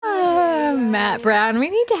Matt Brown. We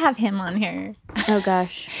need to have him on here. Oh,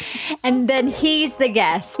 gosh. And then he's the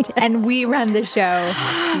guest, and we run the show.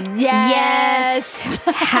 Yes.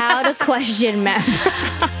 How to question Matt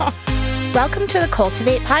Brown. Welcome to the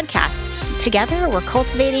Cultivate podcast. Together, we're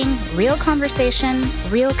cultivating real conversation,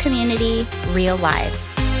 real community, real lives.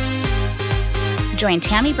 Join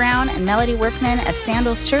Tammy Brown and Melody Workman of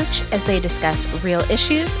Sandals Church as they discuss real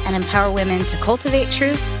issues and empower women to cultivate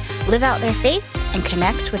truth, live out their faith, and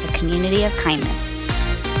connect with a community of kindness.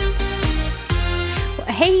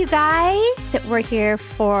 Hey, you guys. We're here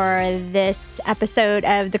for this episode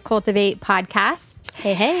of the Cultivate podcast.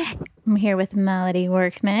 Hey. I'm here with Melody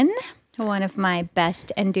Workman, one of my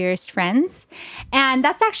best and dearest friends. And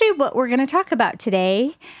that's actually what we're going to talk about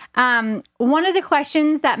today. One of the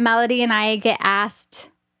questions that Melody and I get asked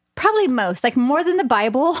probably most, like more than the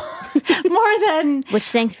Bible, more than... Which,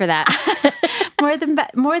 thanks for that.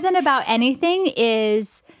 more than about anything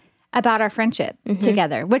is about our friendship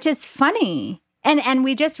together, which is funny. And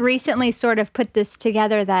we just recently sort of put this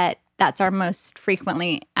together that's our most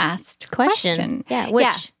frequently asked question. Yeah,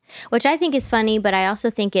 which I think is funny, but I also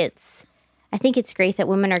think it's great that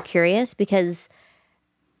women are curious, because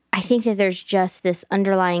I think that there's just this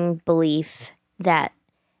underlying belief that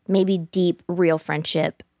maybe deep, real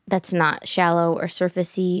friendship that's not shallow or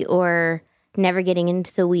surfacey or never getting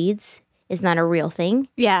into the weeds is not a real thing.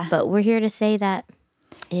 Yeah. But we're here to say that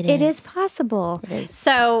it is possible. It is.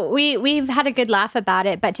 So we've had a good laugh about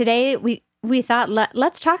it, but today we thought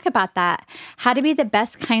let's talk about that. How to be the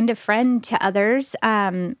best kind of friend to others.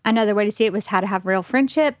 Another way to see it was how to have real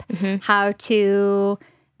friendship, how to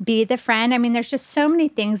be the friend. I mean, there's just so many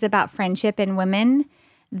things about friendship in women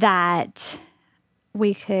that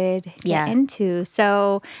we could get into.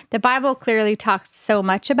 So the Bible clearly talks so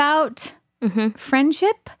much about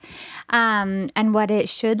friendship and what it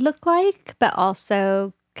should look like, but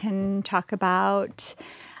also can talk about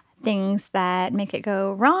things that make it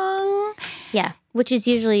go wrong. Yeah, which is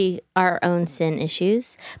usually our own sin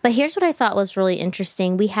issues. But here's what I thought was really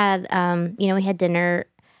interesting. We had, we had dinner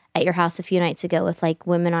at your house a few nights ago with like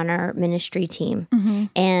women on our ministry team.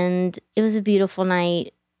 And it was a beautiful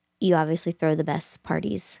night. You obviously throw the best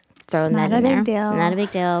parties. Throwing that in there. Not a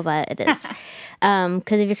big deal, but it is.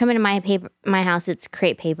 Because if you're coming to my house, it's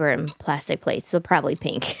crepe paper and plastic plates, so probably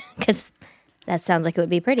pink, because that sounds like it would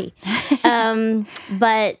be pretty.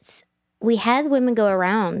 But we had women go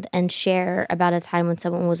around and share about a time when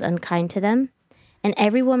someone was unkind to them. And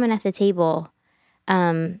every woman at the table,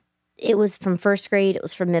 it was from first grade, it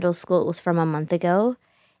was from middle school, it was from a month ago.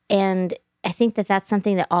 And I think that that's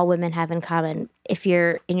something that all women have in common. If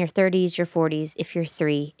you're in your 30s, your 40s, if you're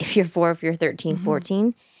 3, if you're 4, if you're 13,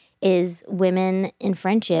 14, is women in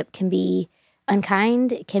friendship can be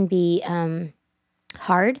unkind, can be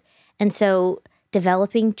hard. And so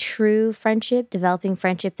developing true friendship, developing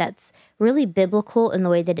friendship that's really biblical in the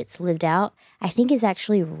way that it's lived out, I think is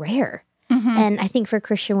actually rare. And I think for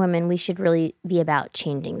Christian women, we should really be about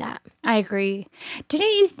changing that. I agree.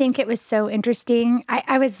 Didn't you think it was so interesting?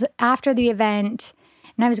 I was, after the event,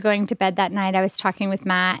 and I was going to bed that night, I was talking with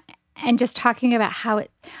Matt and just talking about how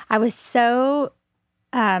I was so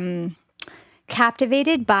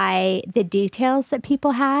captivated by the details that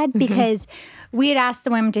people had, because we had asked the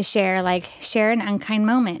women to share an unkind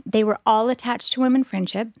moment. They were all attached to women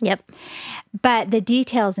friendship. Yep. But the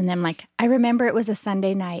details in them, like, I remember it was a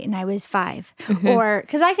Sunday night and I was 5. Or,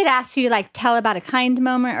 because I could ask you, like, tell about a kind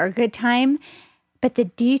moment or a good time, but the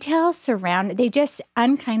details surround,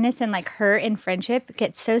 unkindness and, like, hurt in friendship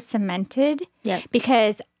get so cemented. Yep.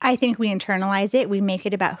 Because I think we internalize it. We make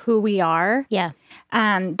it about who we are. Yeah.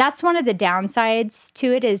 That's one of the downsides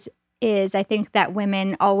to it is I think that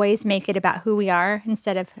women always make it about who we are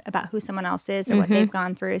instead of about who someone else is or what they've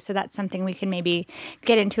gone through. So that's something we can maybe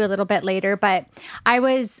get into a little bit later. But I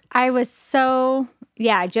was so,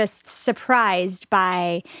 just surprised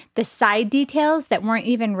by the side details that weren't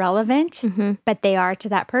even relevant, but they are to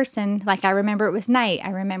that person. Like, I remember it was night. I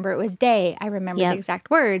remember it was day. I remember the exact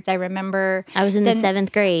words. I remember I was in the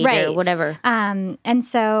 7th grade or whatever. And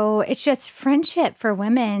so it's just friendship for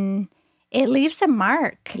women. It leaves a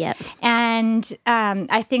mark. Yep. And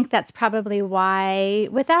I think that's probably why,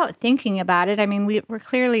 without thinking about it, I mean, we're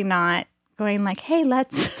clearly not going like, hey,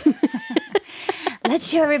 let's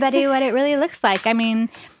show everybody what it really looks like. I mean,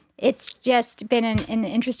 it's just been an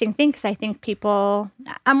interesting thing, because I think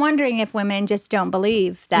I'm wondering if women just don't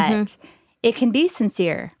believe that it can be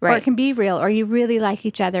sincere, or it can be real, or you really like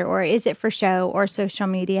each other, or is it for show or social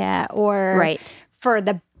media, or for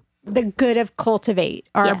the good of Cultivate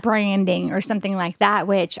or branding or something like that,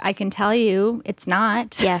 which I can tell you it's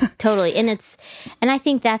not. Yeah, totally. And I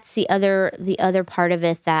think that's the other part of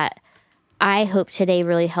it that I hope today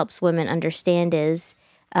really helps women understand is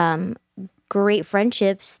great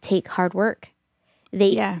friendships take hard work.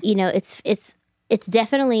 It's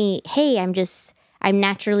definitely, hey, I'm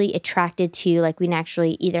naturally attracted to you. Like we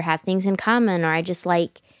naturally either have things in common or I just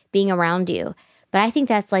like being around you. But I think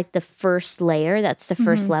that's like the first layer. That's the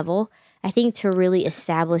first level. I think to really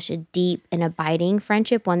establish a deep and abiding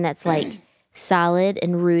friendship, one that's like solid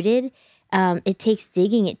and rooted, it takes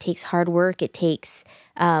digging. It takes hard work. It takes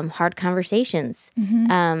hard conversations.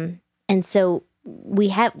 And so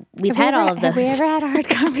we've had all of those. Have we ever had a hard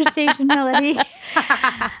conversation, Melody?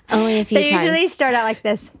 Only a few They times. usually start out like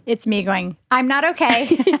this. It's me going, I'm not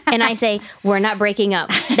okay. And I say, we're not breaking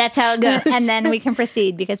up. That's how it goes. And then we can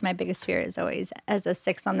proceed, because my biggest fear is always, as a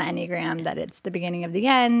 6 on the Enneagram, that it's the beginning of the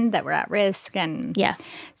end, that we're at risk. And yeah.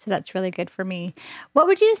 So that's really good for me. What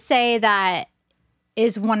would you say that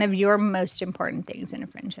is one of your most important things in a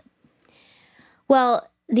friendship? Well,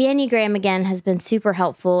 the Enneagram, again, has been super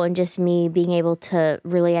helpful in just me being able to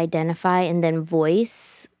really identify and then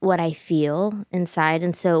voice what I feel inside.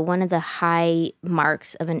 And so one of the high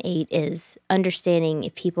marks of an 8 is understanding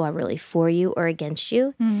if people are really for you or against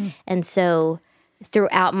you. And so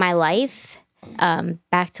throughout my life,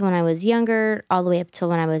 back to when I was younger, all the way up to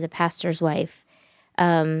when I was a pastor's wife,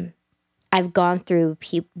 I've gone through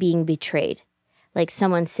being betrayed. Like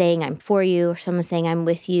someone saying I'm for you, or someone saying I'm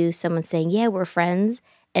with you, someone saying, yeah, we're friends.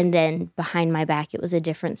 And then behind my back, it was a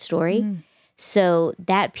different story. So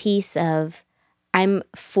that piece of I'm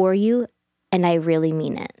for you and I really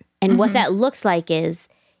mean it. And what that looks like is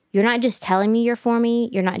you're not just telling me you're for me.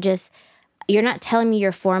 You're not telling me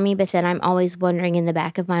you're for me, but then I'm always wondering in the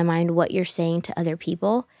back of my mind what you're saying to other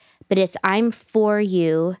people. But it's I'm for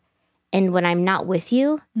you. And when I'm not with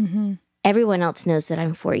you, everyone else knows that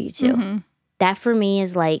I'm for you too. That for me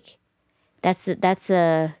is like,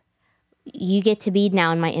 you get to be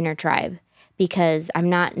now in my inner tribe, because I'm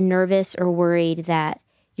not nervous or worried that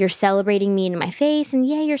you're celebrating me in my face and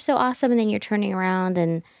yeah, you're so awesome. And then you're turning around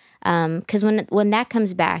and, cause when that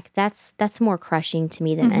comes back, that's more crushing to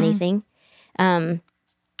me than anything.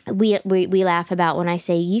 We laugh about when I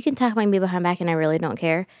say, you can talk about me behind back and I really don't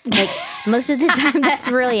care. Like most of the time that's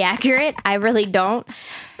really accurate. I really don't.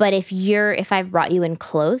 But if I've brought you in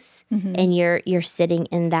close and you're sitting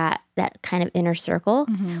in that kind of inner circle,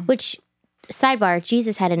 which sidebar,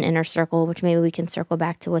 Jesus had an inner circle, which maybe we can circle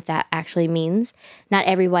back to what that actually means. Not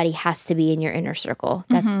everybody has to be in your inner circle.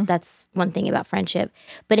 That's one thing about friendship.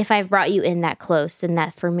 But if I've brought you in that close, then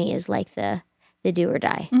that for me is like the do or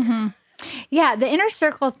die. Yeah, the inner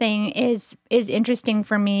circle thing is interesting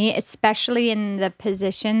for me, especially in the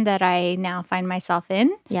position that I now find myself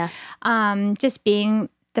in. Yeah. Just being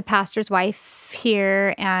the pastor's wife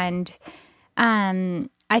here, and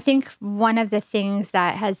I think one of the things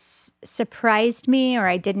that has surprised me, or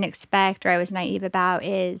I didn't expect, or I was naive about,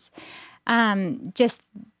 is just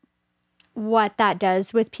what that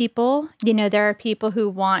does with people. You know, there are people who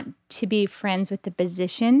want to be friends with the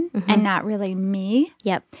position and not really me.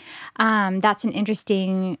 Yep. That's an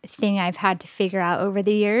interesting thing I've had to figure out over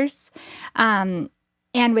the years. And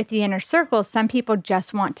with the inner circle, some people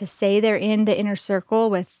just want to say they're in the inner circle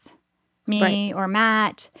with me or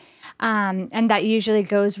Matt. And that usually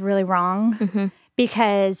goes really wrong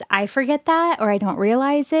because I forget that or I don't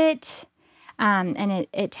realize it. And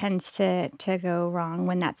it tends to go wrong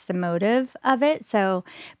when that's the motive of it. So,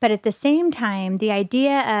 but at the same time, the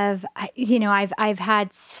idea of, I've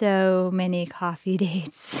had so many coffee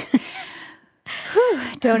dates.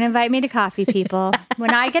 Don't invite me to coffee, people.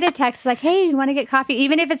 When I get a text like, hey, you want to get coffee?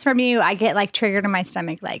 Even if it's from you, I get like triggered in my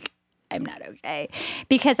stomach, like, I'm not okay.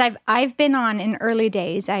 Because I've been on in early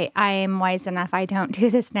days. I am wise enough. I don't do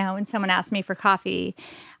this now. When someone asks me for coffee,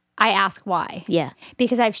 I ask why. Yeah.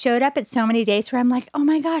 Because I've showed up at so many dates where I'm like, oh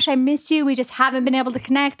my gosh, I miss you. We just haven't been able to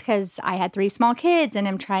connect because I had 3 small kids and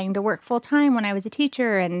I'm trying to work full time when I was a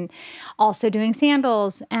teacher and also doing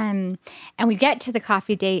sandals. And we get to the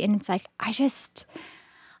coffee date and it's like,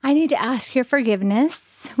 I need to ask your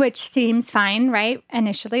forgiveness, which seems fine, right?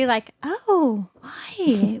 Initially, like, oh,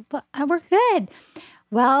 why? Well, we're good.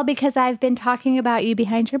 Well, because I've been talking about you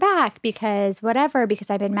behind your back, because whatever, because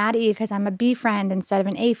I've been mad at you because I'm a B friend instead of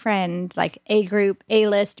an A friend, like A group, A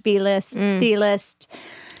list, B list, C list.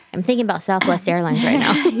 I'm thinking about Southwest Airlines right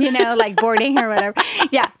now. Like boarding or whatever.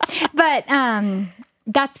 Yeah. But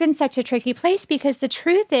that's been such a tricky place because the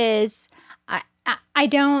truth is I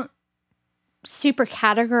don't super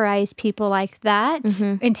categorize people like that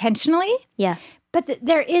intentionally. Yeah. But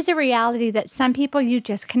there is a reality that some people you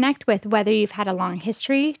just connect with, whether you've had a long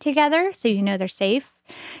history together, so you know they're safe.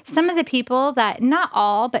 Some of the people that, not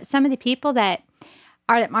all, but some of the people that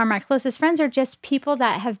are my closest friends are just people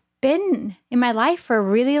that have been in my life for a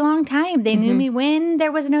really long time. They knew me when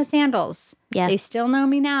there was no sandals. Yeah. They still know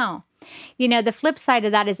me now. You know, the flip side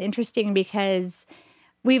of that is interesting because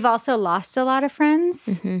we've also lost a lot of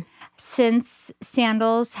friends since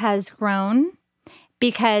Sandals has grown,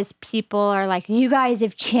 because people are like, you guys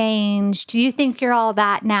have changed. Do you think you're all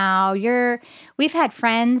that now? We've had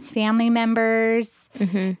friends, family members.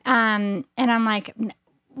 And I'm like,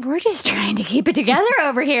 we're just trying to keep it together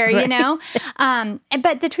over here, you know?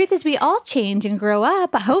 But the truth is we all change and grow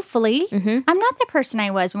up, hopefully. I'm not the person I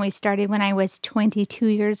was when we started when I was 22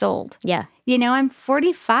 years old. Yeah. You know, I'm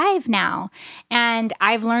 45 now, and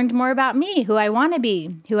I've learned more about me, who I want to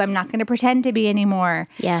be, who I'm not going to pretend to be anymore.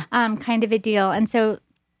 Yeah. Kind of a deal. And so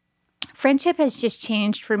friendship has just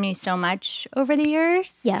changed for me so much over the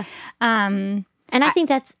years. Yeah. And I think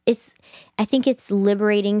I think it's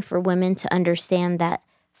liberating for women to understand that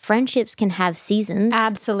friendships can have seasons.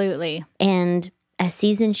 Absolutely. And as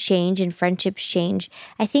seasons change and friendships change,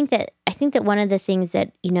 I think that one of the things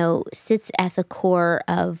that, you know, sits at the core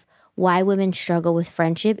of why women struggle with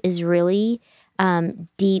friendship is really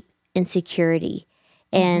deep insecurity.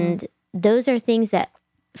 And those are things that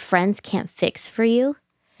friends can't fix for you.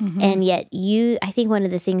 And yet I think one of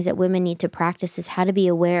the things that women need to practice is how to be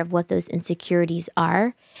aware of what those insecurities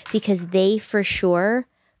are, because they for sure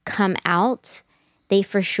come out. They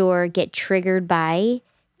for sure get triggered by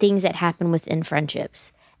things that happen within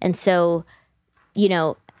friendships. And so, you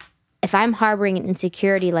know, if I'm harboring an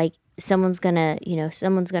insecurity, like someone's gonna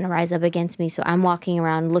rise up against me, so I'm walking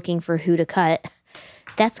around looking for who to cut,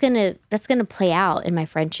 that's gonna play out in my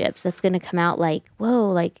friendships. That's gonna come out like, whoa,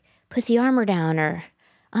 like put the armor down or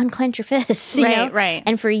unclench your fists, you know? Right.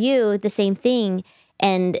 And for you, the same thing.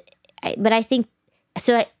 But I think,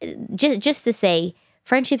 so just to say,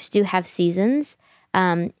 friendships do have seasons,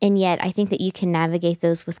 and yet I think that you can navigate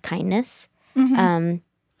those with kindness.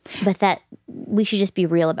 But that we should just be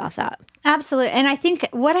real about that. Absolutely. And I think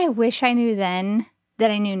what I wish I knew then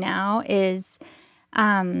that I knew now is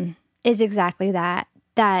exactly that.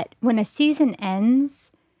 That when a season ends,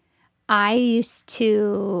 I used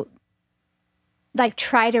to like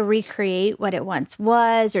try to recreate what it once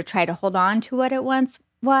was, or try to hold on to what it once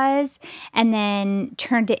was, and then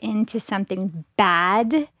turned it into something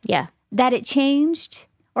bad. Yeah. That it changed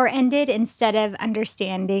or ended, instead of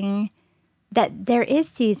understanding that there is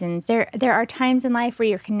seasons. There are times in life where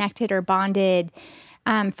you're connected or bonded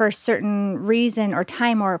for a certain reason or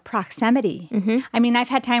time or proximity. I mean, I've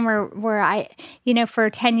had time where I, you know, for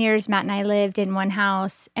 10 years, Matt and I lived in one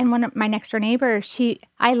house, and one of my next door neighbor,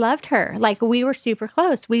 I loved her. Like, we were super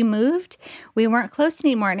close. We moved. We weren't close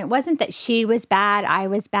anymore. And it wasn't that she was bad, I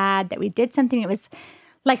was bad, that we did something. It was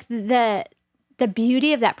like the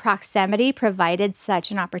beauty of that proximity provided such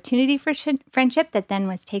an opportunity for friendship that then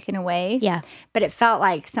was taken away. Yeah. But it felt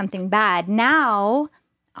like something bad. Now,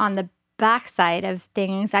 on the backside of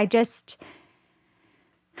things, I'm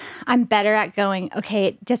better at going,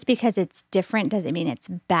 okay, just because it's different doesn't mean it's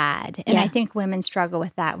bad. And I think women struggle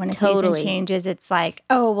with that. When a season changes, it's like,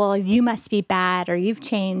 oh, well, you must be bad, or you've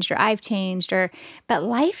changed, or I've changed, but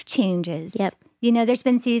life changes. Yep. You know, there's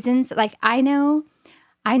been seasons, like I know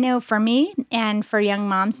for me and for young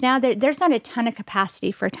moms now, there's not a ton of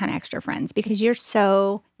capacity for a ton of extra friends, because you're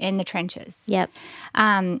so in the trenches. Yep.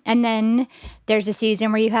 And then there's a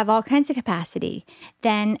season where you have all kinds of capacity.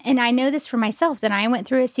 And I know this for myself, that I went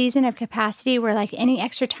through a season of capacity where, like, any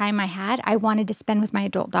extra time I had, I wanted to spend with my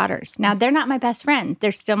adult daughters. Now, they're not my best friends.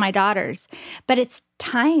 They're still my daughters. But it's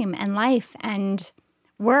time and life and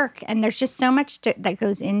work, and there's just so much that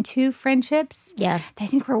goes into friendships. Yeah. I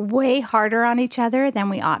think we're way harder on each other than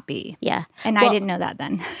we ought be. Yeah. And I didn't know that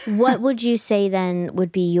then. What would you say then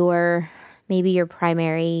would be maybe your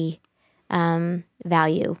primary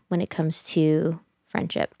value when it comes to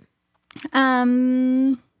friendship?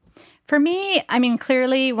 For me, I mean,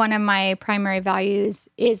 clearly one of my primary values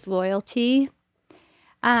is loyalty,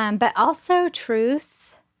 but also truth.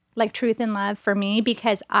 Like truth and love for me,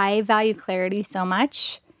 because I value clarity so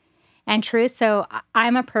much, and truth. So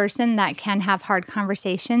I'm a person that can have hard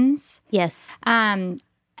conversations. Yes.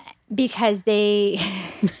 Because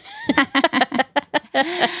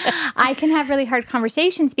I can have really hard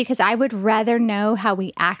conversations because I would rather know how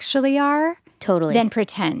we actually are than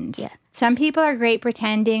pretend. Yeah. Some people are great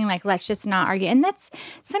pretending, like, let's just not argue. And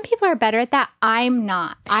some people are better at that. I'm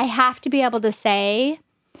not. I have to be able to say,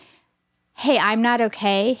 hey, I'm not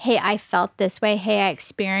okay. Hey, I felt this way. Hey, I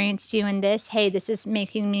experienced you in this. Hey, this is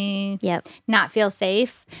making me not feel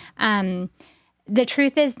safe. The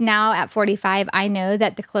truth is now at 45, I know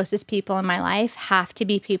that the closest people in my life have to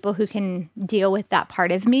be people who can deal with that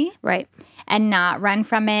part of me. Right. And not run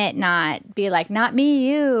from it, not be like, not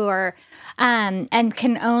me, you, or, and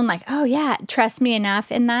can own like, oh yeah, trust me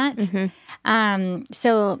enough in that.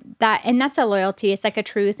 So that's a loyalty. It's like a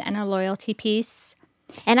truth and a loyalty piece.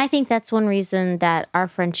 And I think that's one reason that our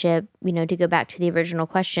friendship, to go back to the original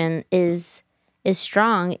question, is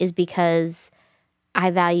strong, is because I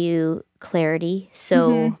value clarity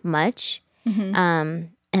so much. And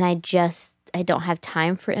I don't have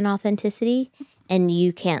time for inauthenticity, and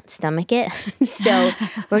you can't stomach it. So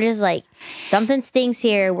we're just like, something stinks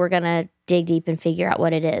here. We're going to dig deep and figure out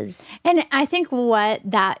what it is. And I think what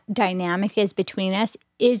that dynamic is between us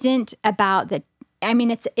isn't about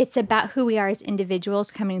it's about who we are as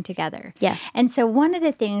individuals coming together. Yeah. And so one of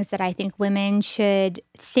the things that I think women should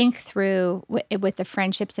think through with the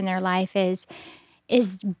friendships in their life is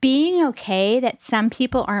being okay that some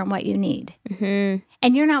people aren't what you need.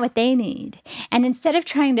 And you're not what they need. And instead of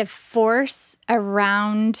trying to force a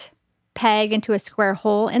round peg into a square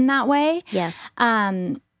hole in that way,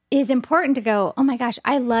 is important to go, oh my gosh,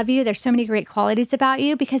 I love you. There's so many great qualities about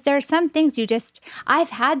you, because there are some things I've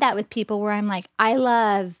had that with people where I'm like, I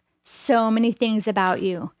love so many things about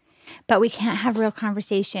you, but we can't have real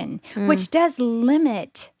conversation, which does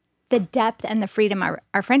limit the depth and the freedom of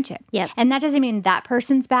our friendship. Yep. And that doesn't mean that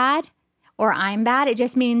person's bad or I'm bad. It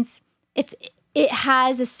just means it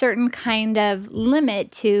has a certain kind of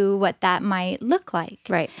limit to what that might look like.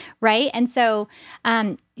 Right. Right. And so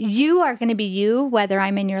you are going to be you, whether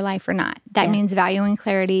I'm in your life or not. That means valuing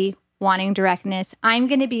clarity, wanting directness. I'm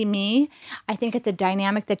going to be me. I think it's a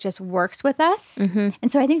dynamic that just works with us. And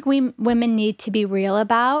so I think women need to be real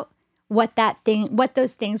about what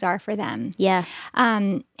those things are for them. Yeah.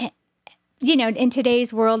 In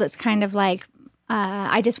today's world, it's kind of like,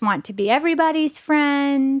 I just want to be everybody's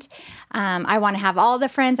friend. I want to have all the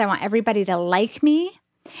friends. I want everybody to like me.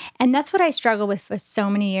 And that's what I struggle with for so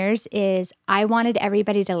many years is I wanted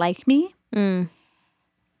everybody to like me.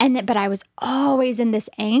 But I was always in this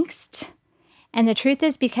angst. And the truth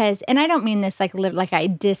is and I don't mean this like I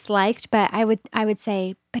disliked, but I would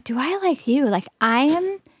say, but do I like you? Like I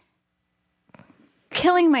am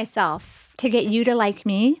killing myself to get you to like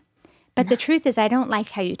me. But the truth is I don't like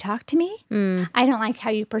how you talk to me. I don't like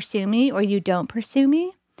how you pursue me or you don't pursue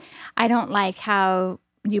me. I don't like how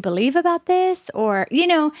you believe about this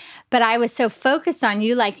but I was so focused on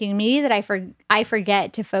you liking me that I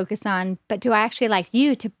forget to focus on, but do I actually like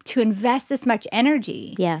you to invest this much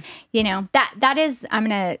energy? Yeah. That is,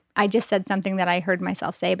 I just said something that I heard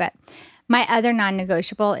myself say, but my other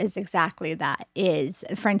non-negotiable is exactly that, is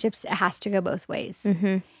friendships has to go both ways.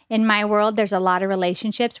 In my world, there's a lot of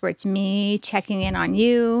relationships where it's me checking in on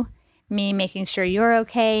you, me making sure you're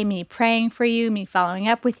okay, me praying for you, me following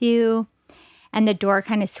up with you. And the door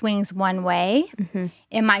kind of swings one way.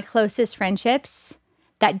 In my closest friendships,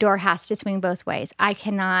 that door has to swing both ways. I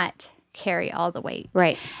cannot carry all the weight.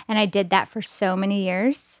 Right. And I did that for so many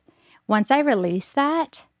years. Once I released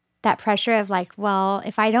that pressure of like, well,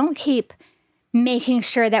 if I don't keep making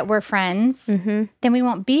sure that we're friends, then we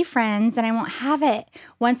won't be friends and I won't have it.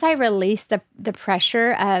 Once I released the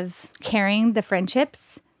pressure of carrying the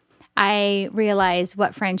friendships, I realized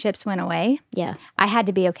what friendships went away. Yeah. I had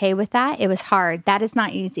to be okay with that. It was hard. That is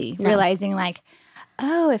not easy. No. Realizing like,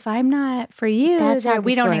 oh, if I'm not for you, that's how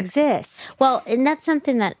we don't works. exist. Well, and that's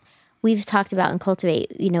something that we've talked about and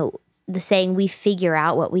Cultivate, the saying, we figure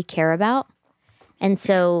out what we care about. And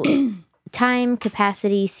so time,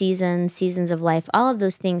 capacity, seasons of life, all of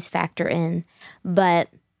those things factor in. But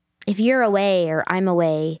if you're away or I'm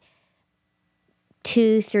away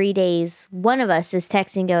 2-3 days, one of us is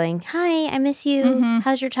texting going, hi, I miss you.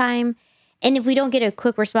 How's your time? And if we don't get a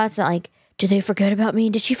quick response, not like, did they forget about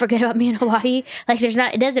me? Did she forget about me in Hawaii? Like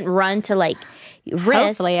it doesn't run to like risk.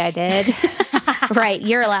 Hopefully I did. Right.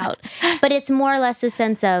 You're allowed. But it's more or less a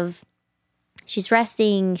sense of she's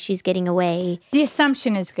resting, she's getting away. The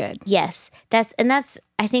assumption is good. Yes.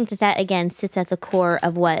 I think that again sits at the core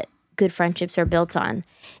of what good friendships are built on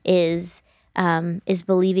is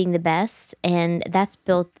believing the best, and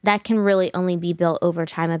that can really only be built over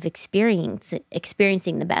time of experiencing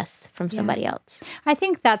the best from somebody else. I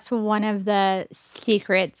think that's one of the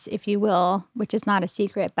secrets, if you will, which is not a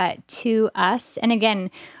secret, but to us. And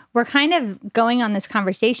again, we're kind of going on this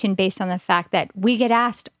conversation based on the fact that we get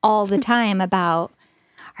asked all the time about,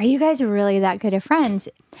 are you guys really that good of friends?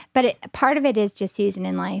 But part of it is just season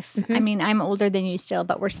in life. I mean, I'm older than you still,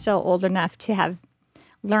 but we're still old enough to have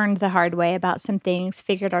learned the hard way about some things,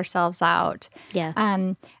 figured ourselves out. Yeah.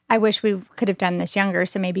 I wish we could have done this younger.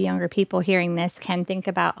 So maybe younger people hearing this can think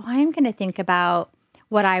about, I'm going to think about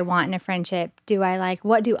what I want in a friendship.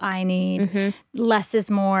 What do I need? Less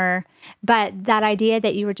is more. But that idea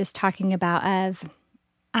that you were just talking about of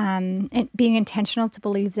being intentional to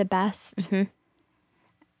believe the best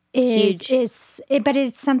but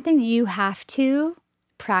it's something you have to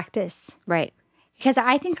practice. Right. Because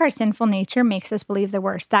I think our sinful nature makes us believe the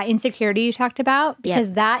worst. That insecurity you talked about,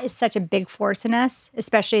 because that is such a big force in us,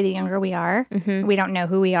 especially the younger we are. We don't know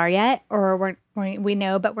who we are yet, or we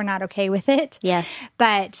know, but we're not okay with it. Yeah.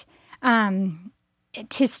 But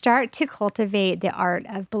to start to cultivate the art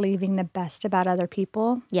of believing the best about other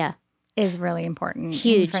people is really important.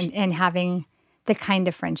 Huge. In having the kind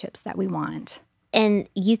of friendships that we want. And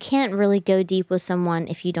you can't really go deep with someone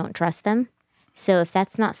if you don't trust them. So if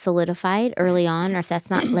that's not solidified early on, or if that's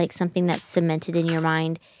not like something that's cemented in your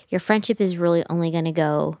mind, your friendship is really only going to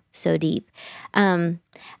go so deep.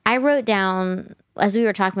 I wrote down, as we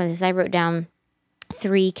were talking about this, I wrote down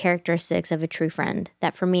 3 characteristics of a true friend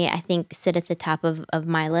that for me, I think sit at the top of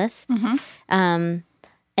my list. And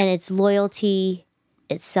it's loyalty,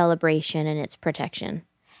 it's celebration, and it's protection.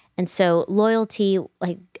 And so loyalty,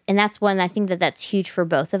 and that's one, I think that's huge for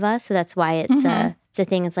both of us. So that's why it's a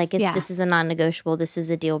thing. It's like, this is a non-negotiable. This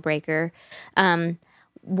is a deal breaker.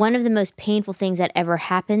 One of the most painful things that ever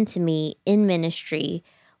happened to me in ministry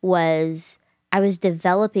was I was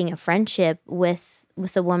developing a friendship with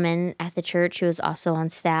a woman at the church who was also on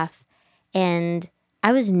staff. And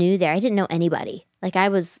I was new there. I didn't know anybody. Like, I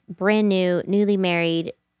was brand new, newly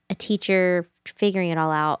married, a teacher, figuring it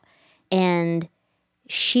all out. And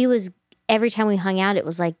she was, every time we hung out, it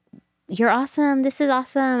was like, you're awesome. This is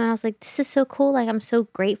awesome. And I was like, this is so cool. Like, I'm so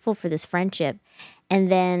grateful for this friendship.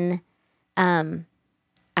 And then I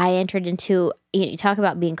entered into, you talk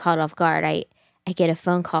about being caught off guard. I get a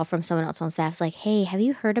phone call from someone else on staff. It's like, hey, have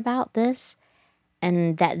you heard about this?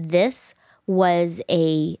 And that this was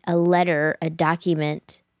a letter, a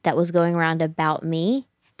document that was going around about me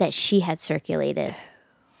that she had circulated.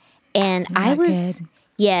 And I was... Good.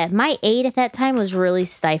 Yeah, my aid at that time was really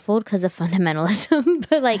stifled because of fundamentalism.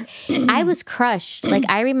 But like, I was crushed. Like,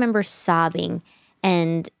 I remember sobbing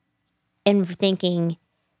and thinking,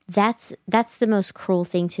 that's the most cruel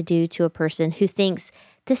thing to do to a person who thinks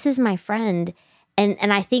this is my friend.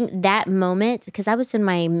 And I think that moment, because I was in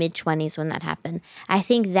my mid-20s when that happened, I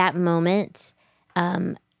think that moment,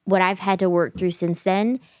 what I've had to work through since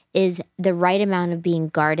then is the right amount of being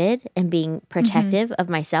guarded and being protective of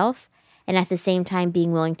myself. And at the same time,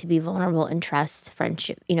 being willing to be vulnerable and trust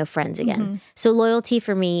friendship, friends again. So loyalty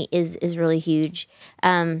for me is really huge.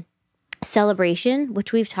 Celebration,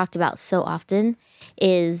 which we've talked about so often,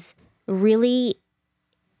 is really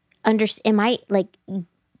am I like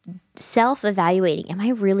self-evaluating? Am I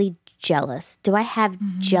really jealous? Do I have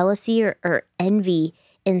jealousy or envy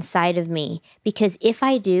inside of me? Because if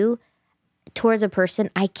I do, towards a person,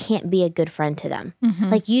 I can't be a good friend to them.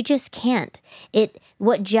 Like, you just can't.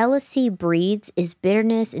 What jealousy breeds is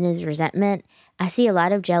bitterness and is resentment. I see a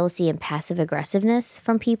lot of jealousy and passive aggressiveness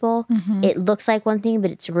from people. It looks like one thing,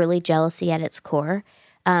 but it's really jealousy at its core.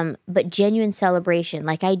 But genuine celebration,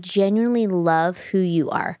 like, I genuinely love who you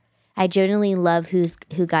are. I genuinely love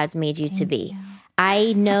who God's made you to be.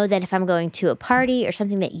 I know that if I'm going to a party or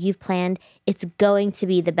something that you've planned, it's going to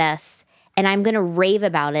be the best. And I'm going to rave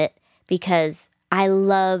about it, because I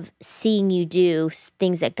love seeing you do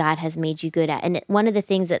things that God has made you good at. And one of those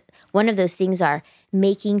things are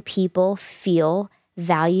making people feel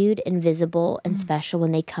valued and visible and special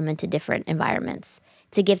when they come into different environments.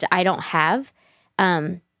 It's a gift I don't have,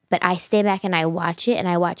 but I stay back and I watch it, and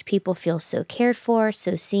I watch people feel so cared for,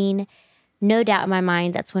 so seen. No doubt in my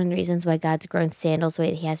mind, that's one of the reasons why God's grown sandals the way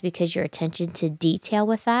that he has, because your attention to detail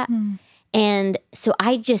with that. And so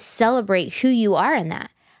I just celebrate who you are in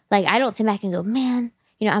that. Like, I don't sit back and go, man,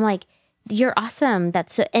 I'm like, you're awesome.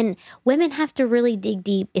 And women have to really dig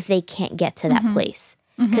deep if they can't get to that place,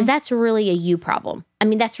 because that's really a you problem. I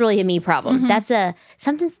mean, that's really a me problem. That's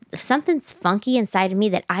something's funky inside of me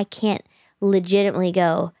that I can't legitimately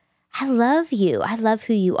go, I love you. I love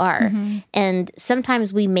who you are. And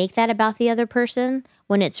sometimes we make that about the other person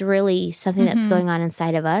when it's really something that's going on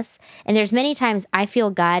inside of us. And there's many times I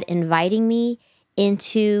feel God inviting me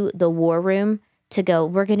into the war room to go,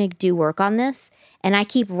 we're going to do work on this. And I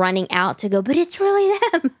keep running out to go, but it's really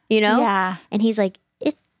them, Yeah. And he's like,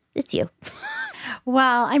 it's you.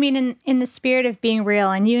 Well, I mean, in the spirit of being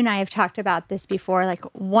real, and you and I have talked about this before, like,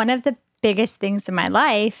 one of the biggest things in my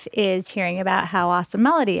life is hearing about how awesome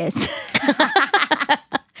Melody is.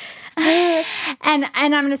 And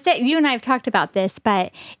I'm going to say, you and I have talked about this,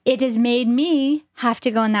 but it has made me have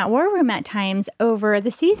to go in that war room at times over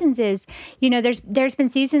the seasons. Is, there's been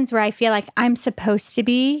seasons where I feel like I'm supposed to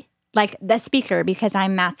be like the speaker because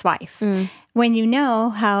I'm Matt's wife. When you know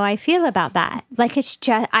how I feel about that, like it's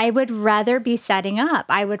just, I would rather be setting up.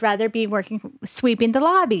 I would rather be sweeping the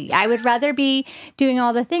lobby. I would rather be doing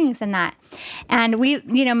all the things than that. And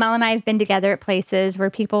Mel and I have been together at places where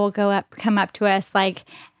people will come up to us like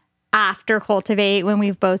after Cultivate when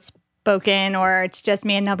we've both spoken, or it's just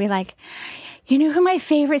me, and they'll be like, you know who my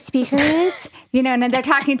favorite speaker is? And then they're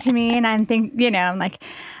talking to me, and I'm like,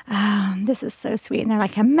 oh, this is so sweet. And they're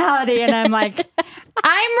like, a Melody. And I'm like,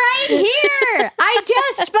 I'm right here. I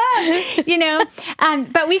just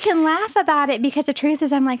spoke, but we can laugh about it because the truth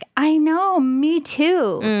is I'm like, I know, me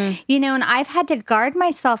too. And I've had to guard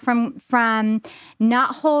myself from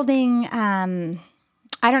not holding,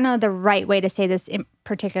 I don't know the right way to say this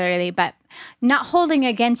particularly, but not holding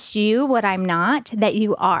against you what I'm not, that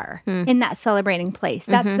you are in that celebrating place.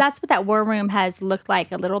 That's what that war room has looked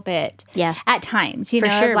like a little bit at times. For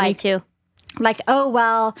sure, like, me too. Like, oh,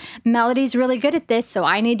 well, Melody's really good at this, so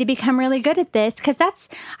I need to become really good at this. Because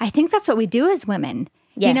I think that's what we do as women.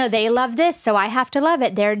 Yes. They love this, so I have to love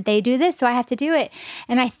it. They do this, so I have to do it.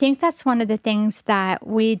 And I think that's one of the things that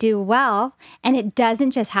we do well, and it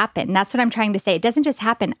doesn't just happen. That's what I'm trying to say. It doesn't just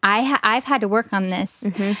happen. I've had to work on this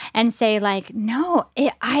and say, like, no,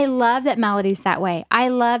 I love that Melody's that way. I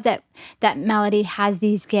love that Melody has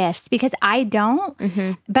these gifts because I don't,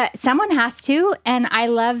 but someone has to, and I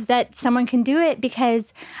love that someone can do it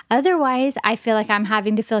because otherwise I feel like I'm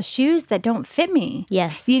having to fill shoes that don't fit me.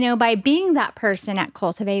 Yes. By being that person at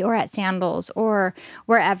Cultivate or at Sandals or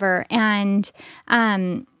wherever. And,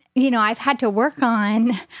 I've had to work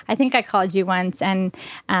on, I think I called you once, and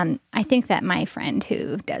I think that my friend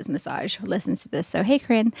who does massage listens to this. So, hey,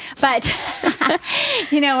 Corinne. But,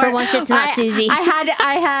 for once it's not Susie.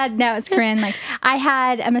 No, it's Corinne. Like, I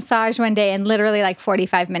had a massage one day, and literally like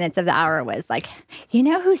 45 minutes of the hour was like,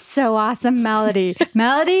 who's so awesome? Melody.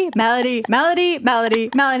 Melody.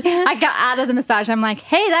 I got out of the massage. I'm like,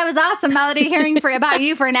 hey, that was awesome, Melody, hearing about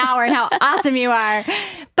you for an hour and how awesome you are.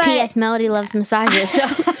 But P.S. Melody loves massages, so...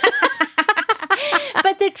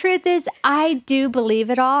 But the truth is, I do believe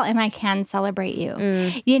it all, and I can celebrate you.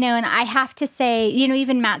 And I have to say,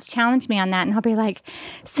 even Matt's challenged me on that, and I'll be like,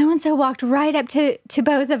 so-and-so walked right up to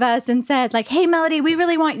both of us and said, like, hey, Melody, we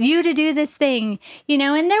really want you to do this thing,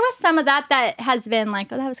 and there was some of that has been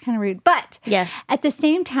like, oh, that was kind of rude. But at the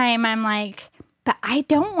same time, I'm like, but I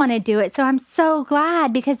don't want to do it. So I'm so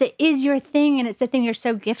glad because it is your thing and it's the thing you're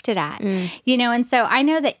so gifted at, and so I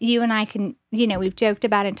know that you and I can, we've joked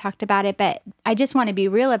about it and talked about it, but I just want to be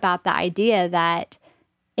real about the idea that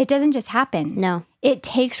it doesn't just happen. No. It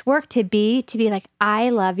takes work to be like, I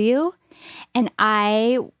love you and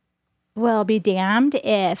I will be damned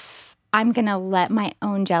if I'm going to let my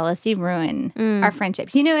own jealousy ruin our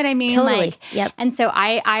friendship. You know what I mean? Totally. Yep. And so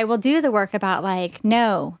I will do the work about like,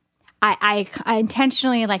 no, I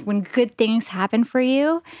intentionally, like when good things happen for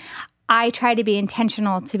you, I try to be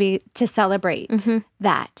intentional to celebrate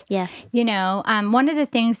that. Yeah. One of the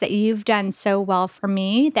things that you've done so well for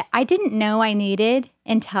me that I didn't know I needed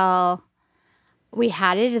until we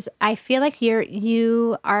had it is I feel like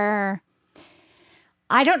you are,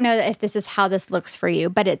 I don't know if this is how this looks for you,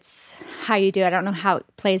 but it's how you do it. I don't know how it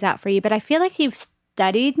plays out for you, but I feel like you've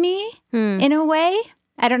studied me in a way.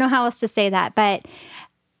 I don't know how else to say that, but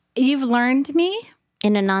you've learned me.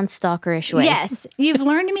 In a non-stalkerish way. Yes. You've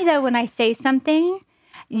learned me, though, when I say something,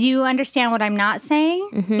 you understand what I'm not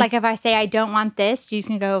saying. Like if I say I don't want this, you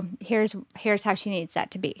can go, here's how she needs that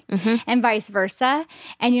to be. And vice versa.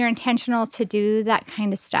 And you're intentional to do that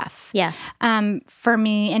kind of stuff. Yeah. For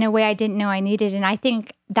me, in a way I didn't know I needed. And I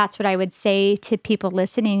think that's what I would say to people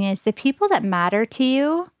listening is the people that matter to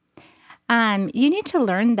you, you need to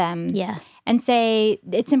learn them. Yeah. And say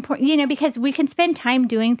it's important, because we can spend time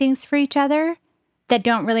doing things for each other that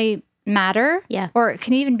don't really matter. Yeah. Or it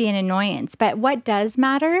can even be an annoyance. But what does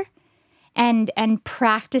matter? And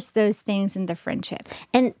practice those things in the friendship.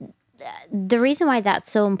 And the reason why that's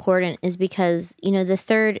so important is because,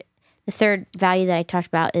 the third value that I talked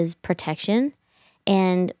about is protection.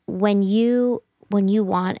 And when you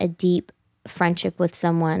want a deep friendship with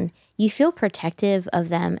someone, you feel protective of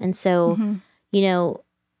them. And so,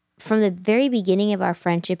 from the very beginning of our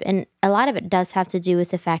friendship, and a lot of it does have to do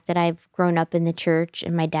with the fact that I've grown up in the church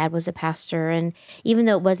and my dad was a pastor. And even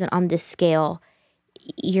though it wasn't on this scale,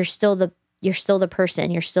 you're still the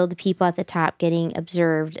person, you're still the people at the top getting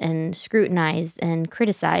observed and scrutinized and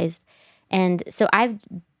criticized. And so I'm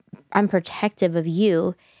protective of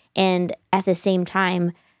you. And at the same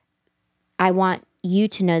time, I want you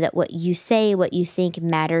to know that what you say, what you think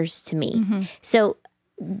matters to me. So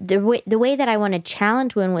the way that I want to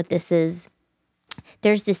challenge women with this is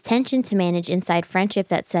there's this tension to manage inside friendship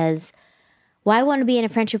that says, well, I want to be in a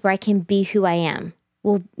friendship where I can be who I am.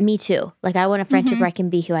 Well, me too. Like, I want a friendship where I can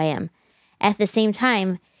be who I am. At the same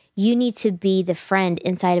time, you need to be the friend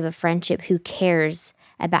inside of a friendship who cares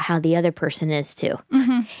about how the other person is too.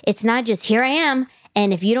 It's not just, here I am,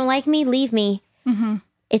 and if you don't like me, leave me.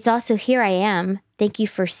 It's also, here I am. Thank you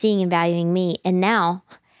for seeing and valuing me. And now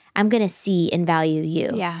I'm going to see and value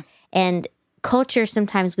you. Yeah. And culture,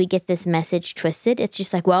 sometimes we get this message twisted. It's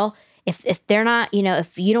just like, well, if they're not,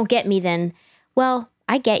 if you don't get me, then, well,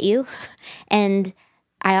 I get you. And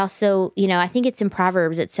I also, I think it's in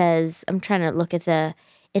Proverbs, it says, I'm trying to look at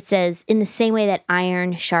it says, in the same way that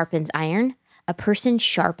iron sharpens iron, a person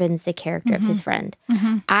sharpens the character of his friend.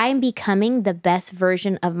 I'm becoming the best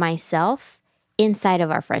version of myself inside of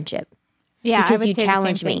our friendship. Yeah, because you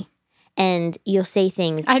challenge me. And you'll say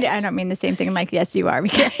things. I don't mean the same thing like, yes, you are.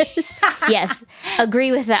 Because yes,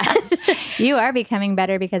 agree with that. You are becoming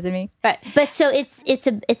better because of me. But so it's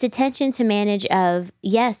a tension to manage of,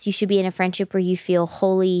 yes, you should be in a friendship where you feel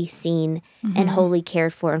wholly seen and wholly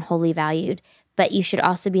cared for and wholly valued. But you should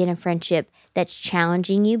also be in a friendship that's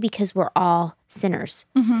challenging you because we're all sinners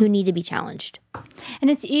who need to be challenged. And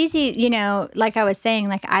it's easy, like I was saying,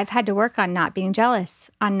 like I've had to work on not being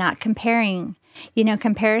jealous, on not comparing.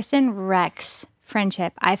 Comparison wrecks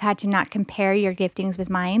friendship. I've had to not compare your giftings with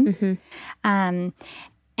mine.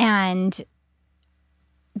 And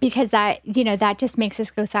because that just makes us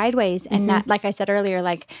go sideways. And that, like I said earlier,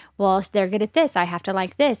 like, well, they're good at this, I have to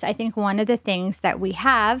like this. I think one of the things that we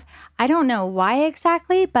have, I don't know why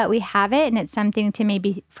exactly, but we have it. And it's something to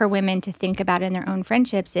maybe for women to think about in their own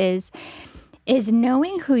friendships is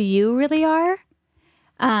knowing who you really are.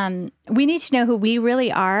 We need to know who we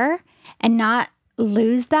really are and not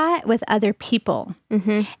lose that with other people.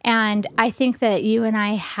 And I think that you and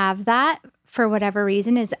I have that for whatever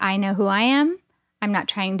reason is I know who I am. I'm not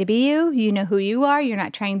trying to be you. You know who you are. You're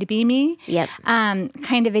not trying to be me. Yep.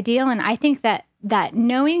 Kind of a deal. And I think that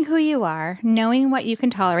knowing who you are, knowing what you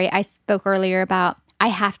can tolerate, I spoke earlier about I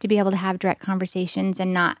have to be able to have direct conversations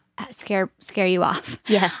and not scare you off.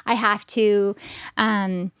 Yeah. I have to,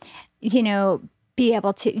 be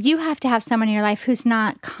able to, you have to have someone in your life who's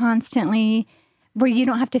not constantly, where you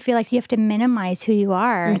don't have to feel like you have to minimize who you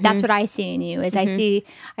are. That's what I see in you is I see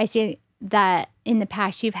that in the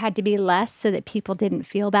past you've had to be less so that people didn't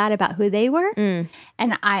feel bad about who they were. And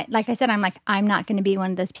like I said, I'm not going to be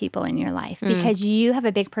one of those people in your life because you have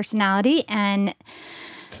a big personality and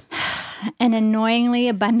an annoyingly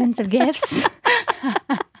abundance of gifts.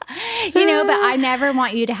 But I never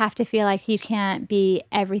want you to have to feel like you can't be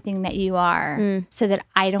everything that you are so that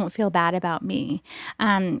I don't feel bad about me.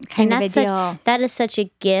 Kind of a deal. That is such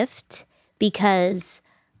a gift because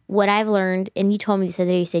what I've learned, and you told me this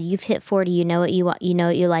other day, you said, you've hit 40, you know what you want, you know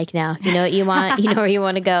what you like now, you know what you want, you know where you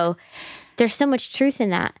want to go. There's so much truth in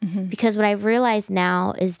that because what I've realized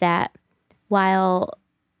now is that while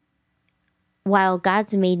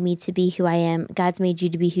God's made me to be who I am, God's made you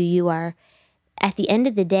to be who you are, at the end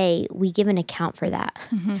of the day, we give an account for that.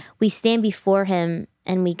 We stand before him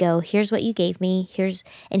and we go, here's what you gave me, here's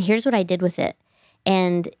what I did with it.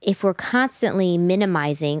 And if we're constantly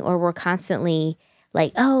minimizing or we're constantly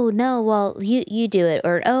like, oh, no, well, you do it,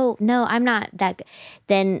 or, oh, no, I'm not that,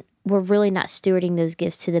 then we're really not stewarding those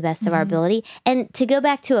gifts to the best of our ability. And to go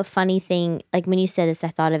back to a funny thing, like when you said this, I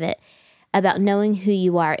thought of it, about knowing who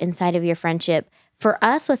you are inside of your friendship. For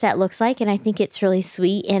us, what that looks like, and I think it's really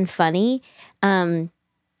sweet and funny, I'm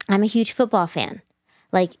a huge football fan.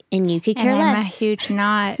 And you could care less. I'm a huge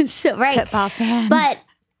not football fan. But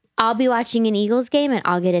I'll be watching an Eagles game and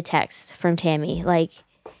I'll get a text from Tammy,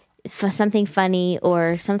 for something funny,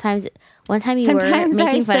 or sometimes one time you were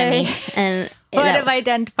making fun of me. And what have I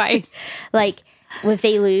done twice? If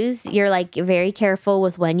they lose, you're very careful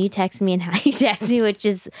with when you text me and how you text me, which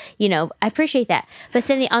is, I appreciate that. But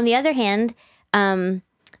then on the other hand,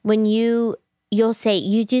 when you'll say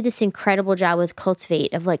you do this incredible job with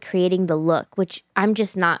Cultivate of creating the look, which I'm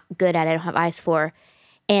just not good at. I don't have eyes for.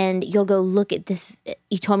 And you'll go look at this.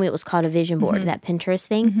 You told me it was called a vision board, that Pinterest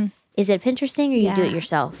thing. Is it a Pinterest thing or you do it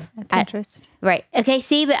yourself? Pinterest. Right. Okay.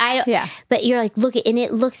 See, but I don't. Yeah. But you're look at, and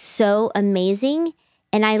it looks so amazing.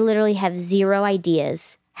 And I literally have zero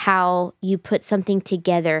ideas how you put something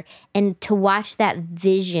together, and to watch that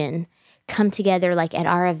vision come together at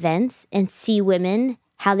our events and see women,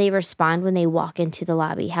 how they respond when they walk into the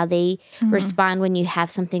lobby, how they respond when you have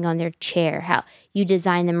something on their chair, how you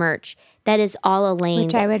design the merch. That is all a lane.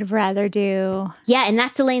 Which I would rather do. Yeah, and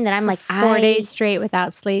that's a lane that I'm like, 4 days straight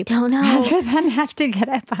without sleep. Don't know. Rather than have to get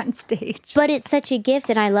up on stage. But it's such a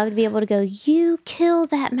gift, and I love to be able to go, you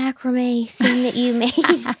killed that macrame thing that you made.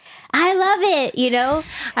 I love it, you know?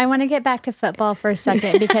 I want to get back to football for a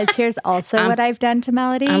second because here's also what I've done to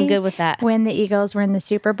Melody. I'm good with that. When the Eagles were in the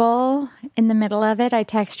Super Bowl, in the middle of it, I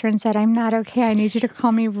texted her and said, I'm not okay. I need you to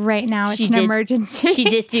call me right now. It's an emergency. She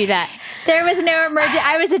did do that. There was no emergency.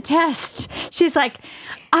 I was a test. She's like,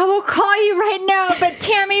 I will call you right now, but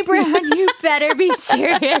Tammy Brown, you better be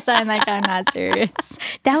serious. I'm like, I'm not serious.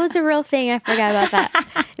 That was a real thing. I forgot about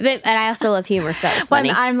that. And I also love humor, so that was funny.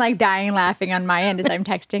 I'm like dying laughing on my end as I'm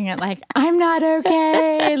texting it, like, I'm not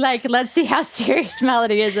okay. Like, let's see how serious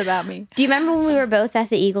Melody is about me. Do you remember when we were both at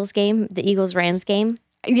the Eagles game, the Eagles-Rams game?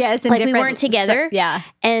 Yes. Like we weren't together. Yeah.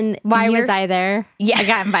 And why was I there? Yeah. I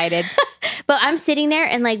got invited. But I'm sitting there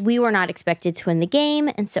and like we were not expected to win the game.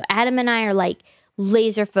 And so Adam and I are like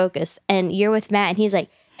laser focused. And you're with Matt and he's like,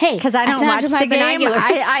 hey, because I don't watch the game.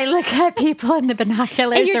 I look at people in the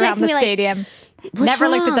binoculars around the stadium. Like, never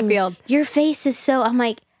looked at the field. Your face is so, I'm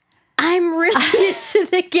like, I'm really into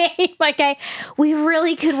the game. Like we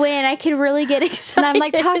really could win. I could really get excited. And I'm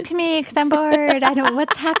like, talk to me because I'm bored. I don't,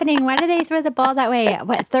 what's happening? Why do they throw the ball that way?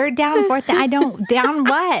 What, third down, fourth down? Down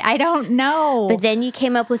what? I don't know. But then you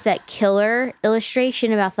came up with that killer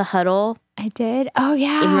illustration about the huddle. I did. Oh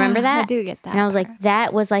yeah. You remember that? I do get that. And I was like,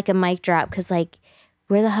 that was like a mic drop because like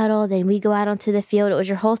we're the huddle. Then we go out onto the field. It was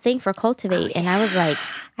your whole thing for Cultivate. Oh, yeah. And I was like,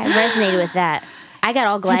 I resonated with that. I got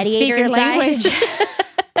all gladiator inside. Language.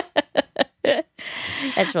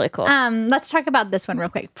 That's really cool. Let's talk about this one real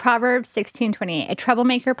quick. Proverbs 16:28. A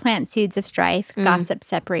troublemaker plants seeds of strife. Gossip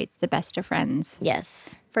separates the best of friends.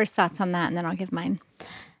 Yes. First thoughts on that, and then I'll give mine.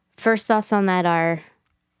 First thoughts on that are,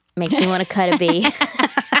 makes me want to cut a bee.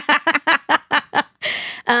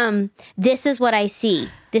 This is what I see.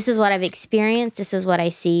 This is what I've experienced. This is what I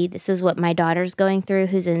see. This is what my daughter's going through,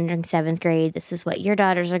 who's entering 7th grade. This is what your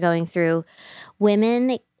daughters are going through.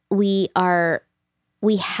 Women, we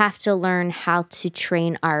have to learn how to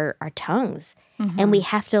train our tongues. Mm-hmm. And we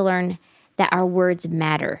have to learn that our words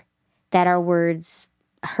matter, that our words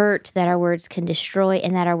hurt, that our words can destroy,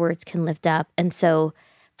 and that our words can lift up. And so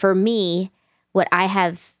for me, what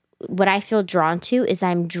I feel drawn to is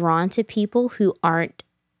I'm drawn to people who aren't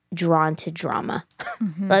drawn to drama.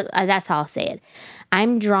 Mm-hmm. That's how I'll say it.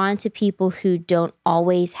 I'm drawn to people who don't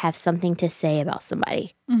always have something to say about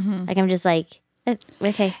somebody. Mm-hmm. Like I'm just like,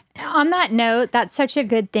 okay. On that note, that's such a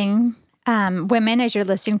good thing. Women, as you're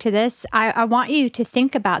listening to this, I want you to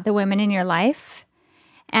think about the women in your life.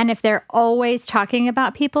 And if they're always talking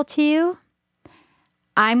about people to you,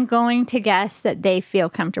 I'm going to guess that they feel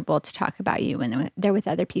comfortable to talk about you when they're with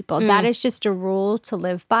other people. That is just a rule to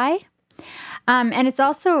live by. And it's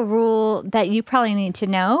also a rule that you probably need to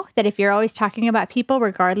know that if you're always talking about people,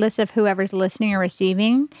 regardless of whoever's listening or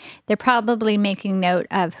receiving, they're probably making note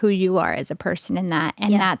of who you are as a person in that.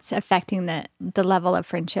 And that's affecting the level of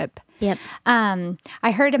friendship. Yep.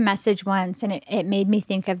 I heard a message once and it made me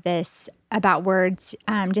think of this about words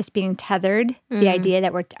just being tethered, the idea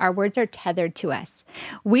that our words are tethered to us.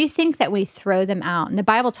 We think that we throw them out. And the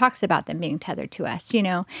Bible talks about them being tethered to us, you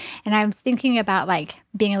know. And I was thinking about like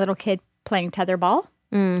being a little kid playing tetherball,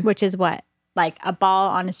 which is what? Like a ball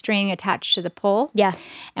on a string attached to the pole. Yeah.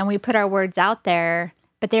 And we put our words out there,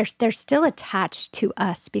 but they're still attached to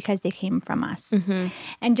us because they came from us. Mm-hmm.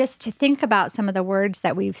 And just to think about some of the words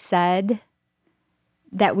that we've said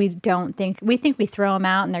that we think we throw them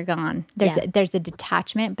out and they're gone. There's a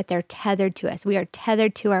detachment, but they're tethered to us. We are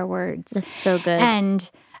tethered to our words. That's so good.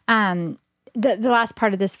 And the last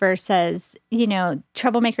part of this verse says, you know,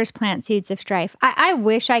 troublemakers plant seeds of strife. I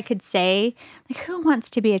wish I could say, like, who wants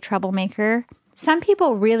to be a troublemaker? Some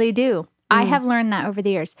people really do. I have learned that over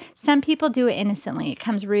the years. Some people do it innocently. It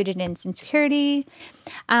comes rooted in insecurity.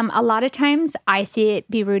 A lot of times I see it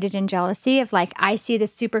be rooted in jealousy of like, I see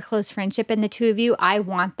this super close friendship in the two of you. I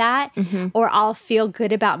want that. Mm-hmm. Or I'll feel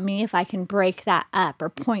good about me if I can break that up or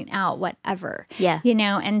point out whatever. Yeah. You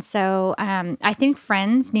know, and so I think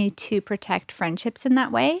friends need to protect friendships in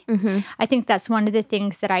that way. Mm-hmm. I think that's one of the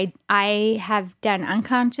things that I have done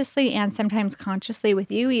unconsciously and sometimes consciously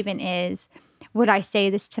with you even is, would I say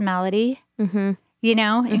this to Melody, you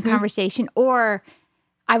know, in conversation? Or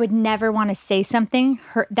I would never want to say something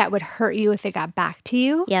that would hurt you if it got back to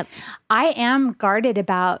you. Yep. I am guarded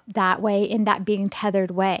about that way, in that being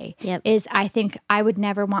tethered way. Yep. Is I think I would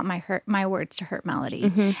never want my words to hurt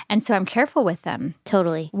Melody. And so I'm careful with them.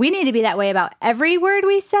 Totally. We need to be that way about every word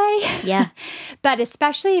we say. Yeah. But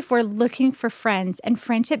especially if we're looking for friends, and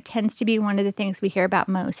friendship tends to be one of the things we hear about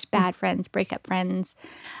most, bad friends, breakup friends.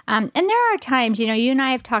 And there are times, you and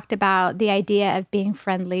I have talked about the idea of being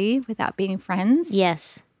friendly without being friends.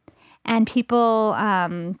 Yes. And people,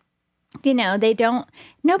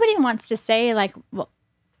 nobody wants to say like, well,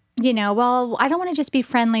 I don't want to just be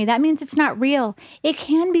friendly. That means it's not real. It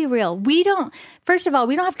can be real. First of all,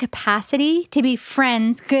 we don't have capacity to be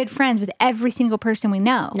good friends with every single person we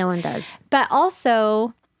know. No one does. But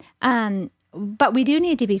also, but we do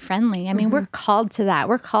need to be friendly. I mean, we're called to that.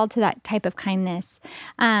 We're called to that type of kindness.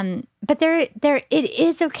 But it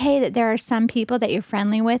is okay that there are some people that you're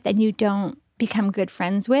friendly with and you don't become good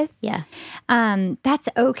friends with. Yeah. That's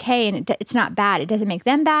okay. And it's not bad. It doesn't make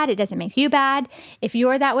them bad. It doesn't make you bad. If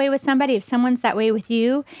you're that way with somebody, if someone's that way with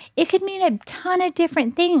you, it could mean a ton of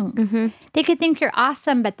different things. They could think you're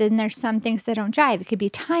awesome, but then there's some things that don't jive. It could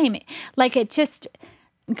be timing. Like, it just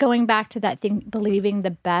going back to that thing, believing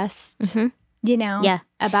the best,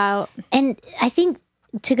 about. And I think,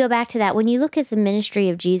 to go back to that, when you look at the ministry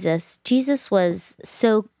of Jesus was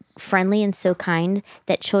so friendly and so kind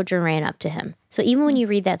that children ran up to him. So even when you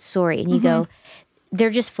read that story and you go, they're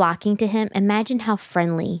just flocking to him, imagine how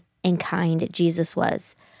friendly and kind Jesus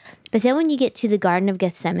was. But then when you get to the Garden of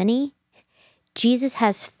Gethsemane, Jesus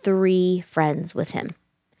has 3 friends with him.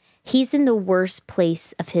 He's in the worst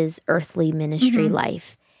place of his earthly ministry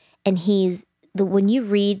life. And when you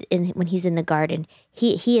read when he's in the garden,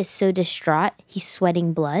 he is so distraught. He's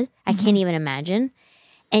sweating blood. I can't even imagine.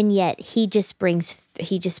 And yet he just brings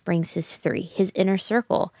his inner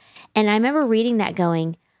circle. And I remember reading that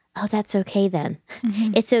going, oh, that's okay then.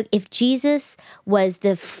 If Jesus was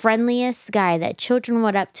the friendliest guy that children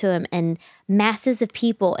went up to him and masses of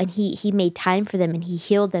people, and he made time for them and he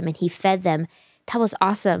healed them and he fed them, that was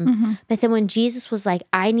awesome. But then when Jesus was like,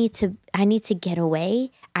 I need to get away,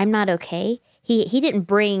 I'm not okay. He didn't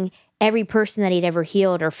bring every person that he'd ever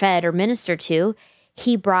healed or fed or ministered to.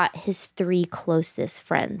 He brought his 3 closest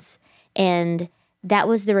friends. And that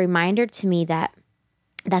was the reminder to me that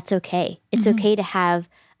that's okay. It's okay to have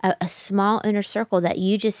a small inner circle that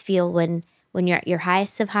you just feel when you're at your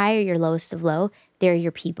highest of high or your lowest of low, they're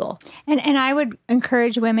your people. And I would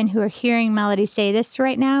encourage women who are hearing Melody say this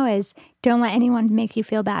right now is, don't let anyone make you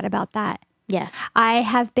feel bad about that. Yeah. I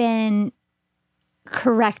have been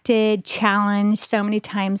corrected, challenged so many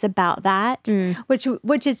times about that,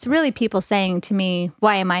 which is really people saying to me,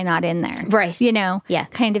 why am I not in there? Right. Yeah.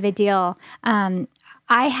 Kind of a deal. I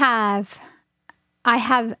have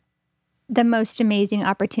the most amazing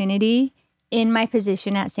opportunity in my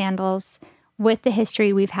position at Sandals, with the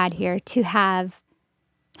history we've had here, to have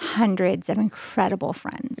hundreds of incredible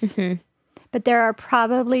friends. But there are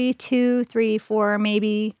probably 2, 3, 4,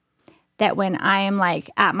 maybe, that when I am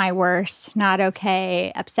like at my worst, not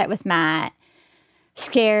okay, upset with Matt,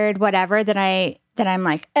 scared, whatever, that I'm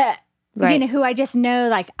like, right. Who I just know,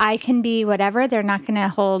 like, I can be whatever. They're not going to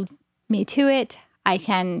hold me to it. They're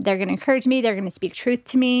going to encourage me. They're going to speak truth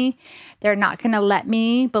to me. They're not going to let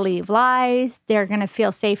me believe lies. They're going to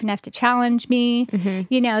feel safe enough to challenge me.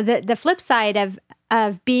 The flip side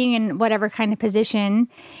of being in whatever kind of position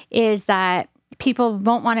is that people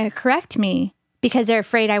won't want to correct me because they're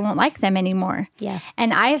afraid I won't like them anymore. Yeah.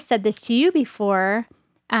 And I have said this to you before,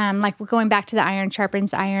 like going back to the iron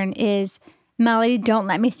sharpens iron, is, Melody, don't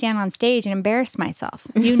let me stand on stage and embarrass myself.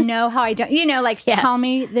 You know how I don't, tell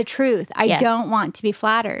me the truth. I don't want to be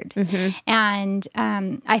flattered. And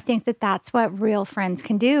I think that that's what real friends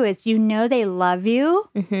can do, is they love you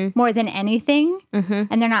more than anything.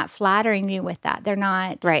 And they're not flattering you with that. They're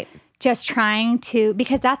not just trying to,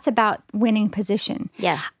 because that's about winning position.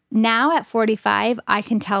 Yeah. Now at 45, I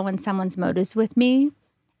can tell when someone's motives with me,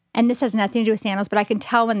 and this has nothing to do with Sandals, but I can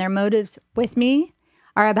tell when their motives with me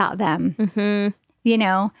are about them,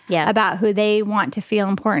 about who they want to feel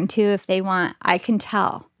important to. If they want, I can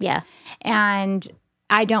tell. Yeah. And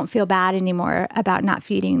I don't feel bad anymore about not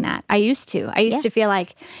feeding that. I used to. I used to feel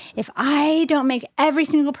like, if I don't make every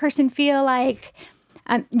single person feel like,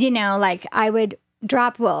 like I would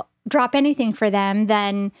drop anything for them,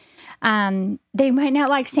 then they might not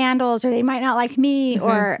like Sandals, or they might not like me,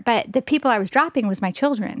 but the people I was dropping was my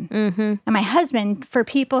children and my husband, for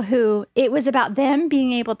people who it was about them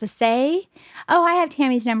being able to say, oh, I have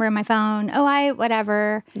Tammy's number in my phone. Oh,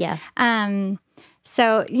 whatever. Yeah.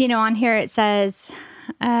 So, on here it says,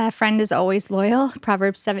 a friend is always loyal,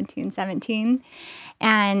 Proverbs 17:17.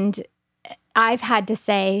 And I've had to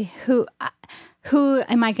say, who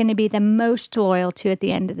am I going to be the most loyal to at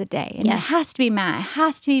the end of the day? And it has to be Matt. It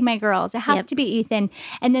has to be my girls. It has to be Ethan.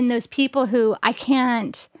 And then those people who I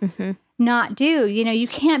can't not do. You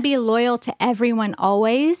can't be loyal to everyone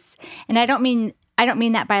always. And I don't mean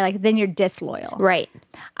that by like, then you're disloyal. Right.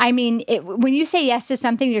 I mean, when you say yes to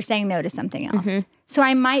something, you're saying no to something else. So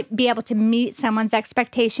I might be able to meet someone's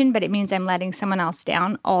expectation, but it means I'm letting someone else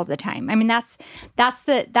down all the time. I mean, that's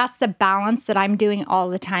the balance that I'm doing all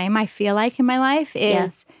the time. I feel like in my life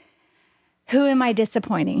is who am I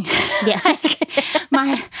disappointing? Yeah.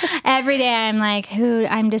 Every day I'm like,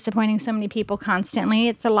 I'm disappointing so many people constantly.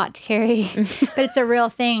 It's a lot to carry, but it's a real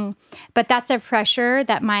thing. But that's a pressure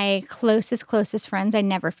that my closest friends I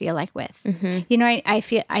never feel like with.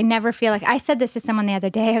 I never feel like, I said this to someone the other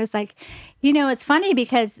day. I was like, it's funny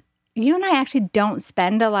because you and I actually don't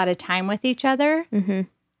spend a lot of time with each other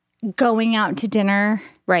going out to dinner.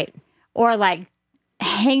 Right. Or like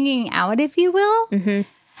hanging out, if you will.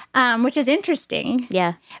 Which is interesting.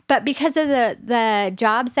 Yeah. But because of the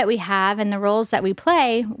jobs that we have and the roles that we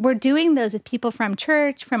play, we're doing those with people from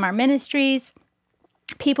church, from our ministries,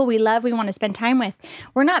 people we love, we want to spend time with.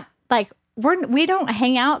 We're not like, we don't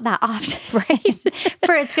hang out that often, right?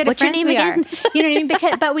 For as good of friends we are. You know what I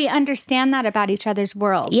mean? But we understand that about each other's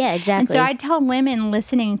world. Yeah, exactly. And so I tell women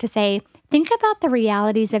listening to say, think about the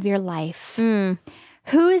realities of your life.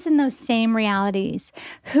 Who is in those same realities?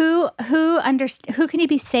 Who can you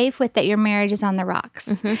be safe with that your marriage is on the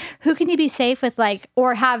rocks? Who can you be safe with, like,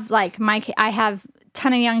 or have like I have a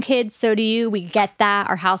ton of young kids, so do you. We get that.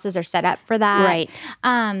 Our houses are set up for that. Right.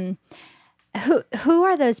 Who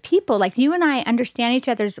are those people? Like, you and I understand each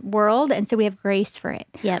other's world, and so we have grace for it.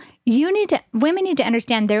 Yep. Women need to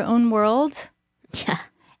understand their own world. Yeah.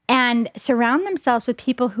 And surround themselves with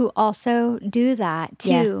people who also do that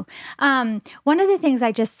too. Yeah. One of the things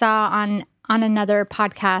I just saw on another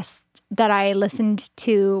podcast that I listened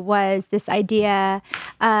to was this idea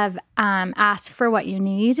of ask for what you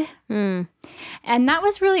need. And that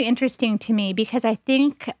was really interesting to me because I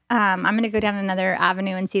think, I'm going to go down another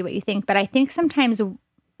avenue and see what you think, but I think sometimes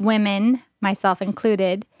women, myself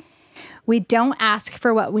included, we don't ask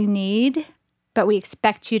for what we need, but we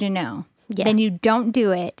expect you to know. Yeah. Then you don't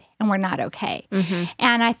do it, and we're not okay.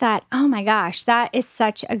 And I thought, oh my gosh, that is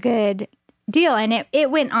such a good deal. And it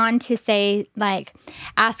went on to say, like,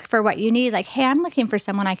 ask for what you need. Like, hey, I'm looking for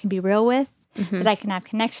someone I can be real with, that I can have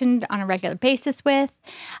connection on a regular basis with.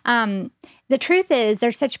 The truth is,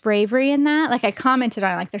 there's such bravery in that. Like, I commented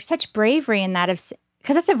on it, like, there's such bravery in that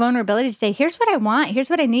because it's a vulnerability to say, here's what I want, here's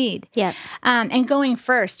what I need. Yeah. And going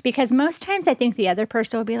first, because most times I think the other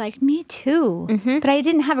person will be like, me too. But I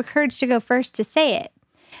didn't have a courage to go first to say it.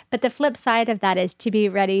 But the flip side of that is to be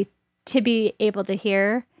ready to be able to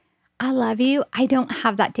hear, I love you. I don't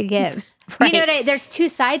have that to give. Right. You know, there's two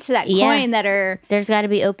sides to that coin that are... There's got to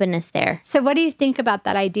be openness there. So what do you think about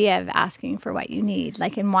that idea of asking for what you need,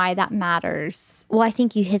 like, and why that matters? Well, I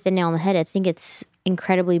think you hit the nail on the head. I think it's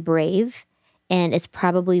incredibly brave. And it's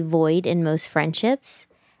probably void in most friendships.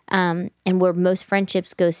 And where most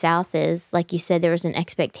friendships go south is, like you said, there was an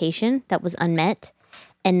expectation that was unmet.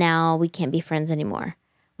 And now we can't be friends anymore.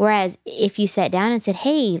 Whereas if you sat down and said,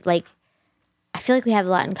 hey, like, I feel like we have a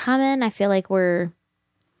lot in common. I feel like you're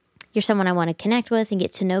someone I want to connect with and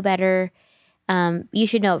get to know better. You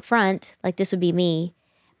should know up front, like, this would be me.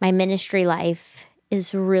 My ministry life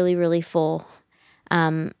is really, really full.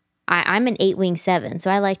 I'm an 8-wing 7, so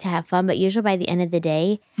I like to have fun. But usually by the end of the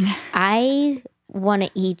day, I want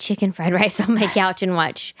to eat chicken fried rice on my couch and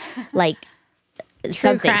watch, like,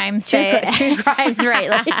 true crimes. True crimes, right?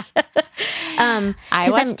 Like, I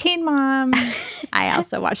watch Teen Mom. I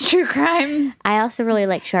also watch true crime. I also really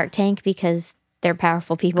like Shark Tank because they're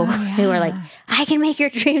powerful people who are like, I can make your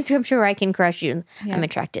dreams come true, or I can crush you. Yeah. I'm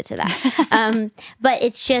attracted to that. But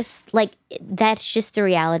it's just like, that's just the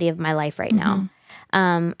reality of my life right now.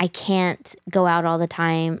 I can't go out all the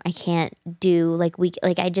time. I can't do I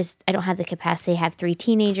don't have the capacity. I have 3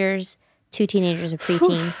 teenagers, 2 teenagers, a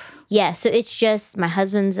preteen. Yeah. So it's just, my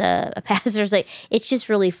husband's a pastor. Like, it's just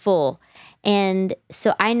really full. And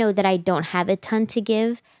so I know that I don't have a ton to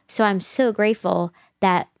give. So I'm so grateful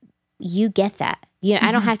that you get that. You know,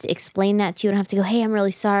 I don't have to explain that to you. I don't have to go, hey, I'm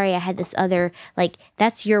really sorry. I had this other, like,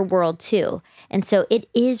 that's your world too. And so it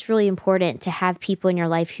is really important to have people in your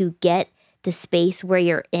life who get the space where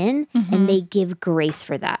you're in, and they give grace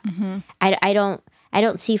for that. I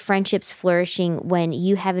don't see friendships flourishing when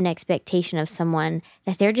you have an expectation of someone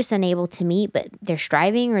that they're just unable to meet, but they're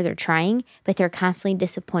striving or they're trying, but they're constantly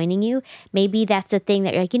disappointing you. Maybe that's a thing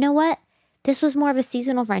that you're like, you know what? This was more of a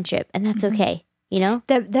seasonal friendship, and that's okay. You know?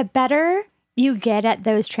 The better you get at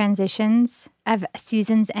those transitions of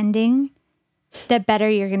seasons ending, the better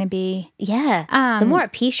you're going to be. Yeah. The more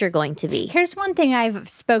at peace you're going to be. Here's one thing I've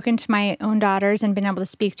spoken to my own daughters and been able to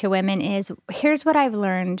speak to women is, here's what I've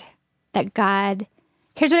learned about God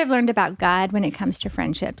when it comes to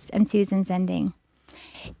friendships and seasons ending,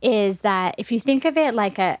 is that if you think of it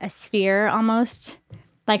like a sphere almost,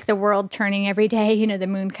 like the world turning every day, the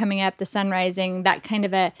moon coming up, the sun rising, that kind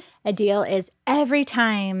of a deal, is every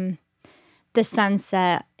time the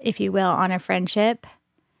sunset, if you will, on a friendship,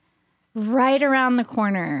 right around the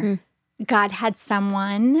corner, God had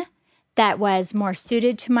someone that was more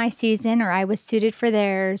suited to my season, or I was suited for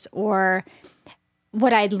theirs, or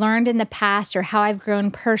what I'd learned in the past, or how I've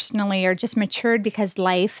grown personally, or just matured because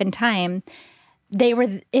life and time, they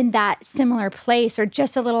were in that similar place or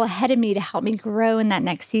just a little ahead of me to help me grow in that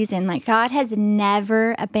next season. Like, God has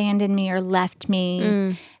never abandoned me or left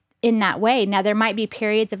me in that way. Now, there might be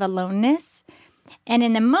periods of aloneness, and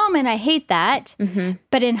in the moment, I hate that.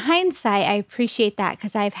 But in hindsight, I appreciate that,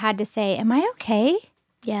 because I've had to say, am I okay?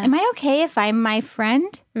 Yeah. Am I okay if I'm my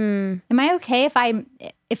friend? Am I okay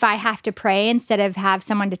if I have to pray instead of have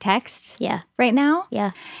someone to text right now?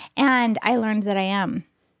 Yeah. And I learned that I am,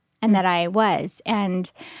 and that I was.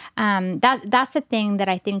 And that's the thing that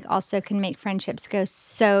I think also can make friendships go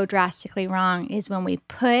so drastically wrong, is when we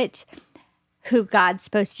put who God's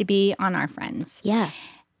supposed to be on our friends. Yeah.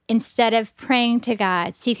 Instead of praying to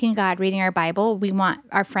God, seeking God, reading our Bible, we want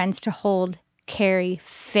our friends to hold, carry,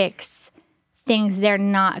 fix things they're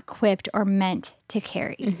not equipped or meant to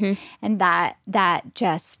carry. And that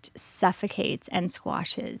just suffocates and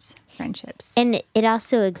squashes friendships. And it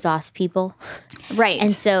also exhausts people. Right.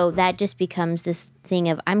 And so that just becomes this thing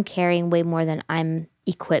of, I'm carrying way more than I'm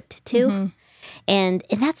equipped to. And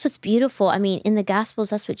that's what's beautiful. I mean, in the Gospels,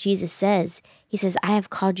 that's what Jesus says. He says, I have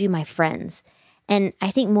called you my friends. And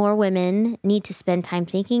I think more women need to spend time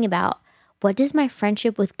thinking about, what does my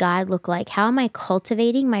friendship with God look like? How am I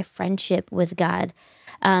cultivating my friendship with God?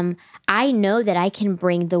 I know that I can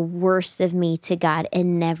bring the worst of me to God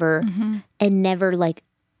and never like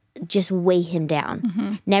just weigh him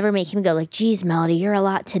down. Never make him go like, geez, Melody, you're a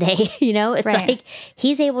lot today. It's like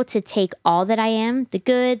he's able to take all that I am, the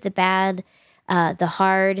good, the bad, the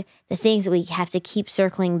hard, the things that we have to keep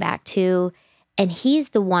circling back to. And he's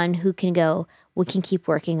the one who can go, we can keep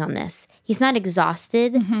working on this. He's not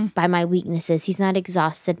exhausted by my weaknesses. He's not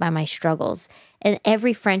exhausted by my struggles. And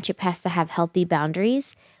every friendship has to have healthy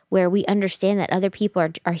boundaries where we understand that other people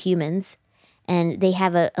are humans, and they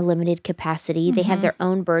have a limited capacity. They have their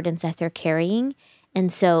own burdens that they're carrying.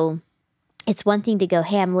 And so it's one thing to go,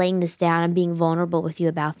 hey, I'm laying this down. I'm being vulnerable with you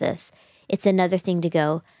about this. It's another thing to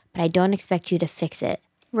go, but I don't expect you to fix it.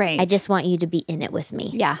 Right. I just want you to be in it with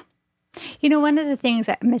me. Yeah. One of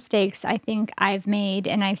the mistakes I think I've made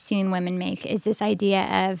and I've seen women make is this idea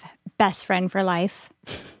of best friend for life.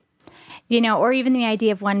 Or even the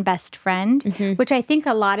idea of one best friend, which I think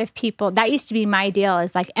a lot of people, that used to be my deal,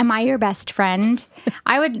 is like, am I your best friend?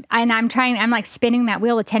 I'm like spinning that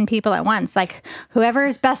wheel with 10 people at once. Like,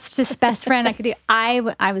 whoever's best friend I could do. I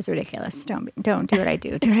was ridiculous. Don't do what I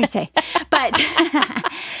do. Do what I say. But, do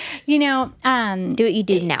what you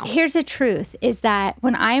do now. Here's the truth, is that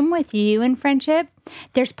when I'm with you in friendship,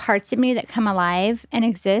 there's parts of me that come alive and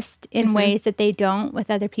exist in ways that they don't with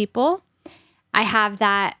other people. I have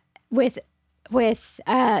that with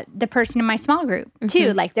the person in my small group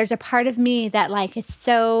too. Like, there's a part of me that like is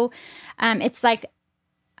so, it's like,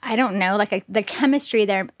 I don't know, like the chemistry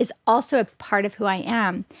there is also a part of who I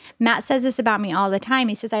am. Matt says this about me all the time.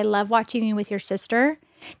 He says, I love watching you with your sister,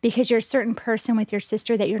 because you're a certain person with your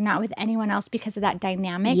sister that you're not with anyone else because of that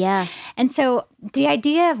dynamic. Yeah. And so the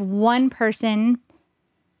idea of one person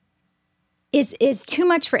is too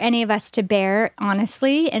much for any of us to bear,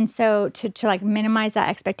 honestly. And so to like minimize that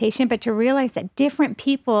expectation, but to realize that different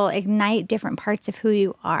people ignite different parts of who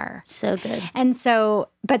you are. So good. And so,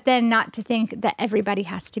 but then not to think that everybody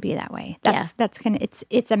has to be that way. That's kind of,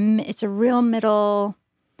 it's a real middle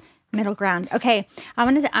ground. Okay.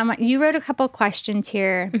 You wrote a couple questions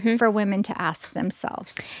here for women to ask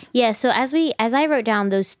themselves. Yeah. So as I wrote down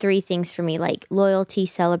those three things for me, like loyalty,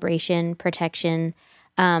 celebration, protection,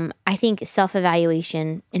 I think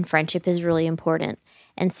self-evaluation in friendship is really important.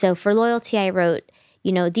 And so for loyalty, I wrote,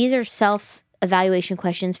 these are self-evaluation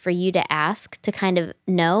questions for you to ask to kind of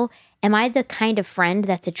know, am I the kind of friend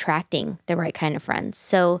that's attracting the right kind of friends?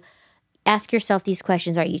 So ask yourself these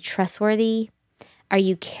questions. Are you trustworthy? Are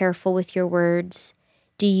you careful with your words?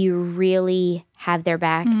 Do you really have their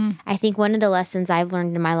back? I think one of the lessons I've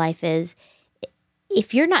learned in my life is,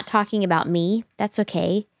 if you're not talking about me, that's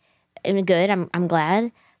okay. And good, I'm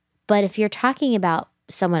glad. But if you're talking about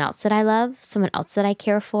someone else that I love, someone else that I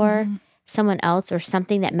care for, someone else or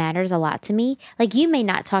something that matters a lot to me. Like you may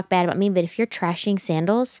not talk bad about me, but if you're trashing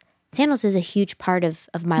Sandals is a huge part of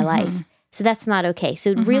my life. So that's not okay.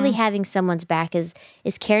 So really having someone's back is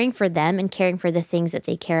caring for them and caring for the things that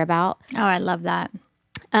they care about. Oh, I love that.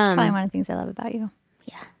 That's probably one of the things I love about you.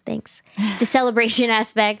 Yeah, thanks. The celebration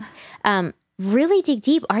aspect, really dig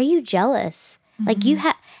deep. Are you jealous? Like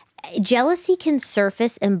jealousy can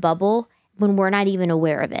surface and bubble when we're not even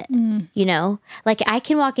aware of it. You know, like I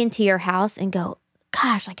can walk into your house and go,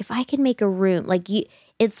 gosh, like if I could make a room, like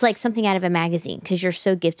it's like something out of a magazine because you're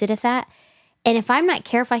so gifted at that. And if I'm not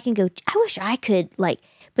careful, I can go, I wish I could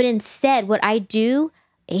but instead what I do,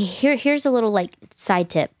 here's a little like side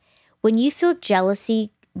tip. When you feel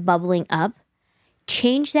jealousy bubbling up,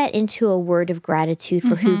 change that into a word of gratitude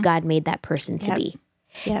for who God made that person to be.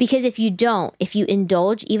 Yep. Because if you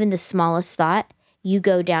indulge even the smallest thought, you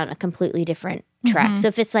go down a completely different track. So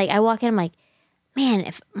if it's like, I walk in, I'm like, man,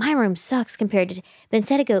 if my room sucks compared to, but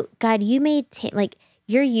instead I go, God, you made,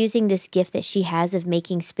 you're using this gift that she has of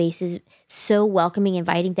making spaces so welcoming,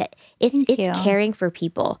 inviting that it's caring for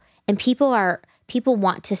people. And people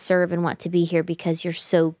want to serve and want to be here because you're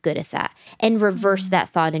so good at that. And reverse that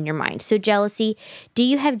thought in your mind. So jealousy, do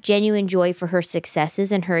you have genuine joy for her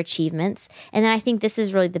successes and her achievements? And then I think this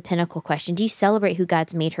is really the pinnacle question. Do you celebrate who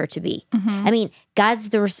God's made her to be? I mean,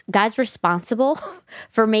 God's responsible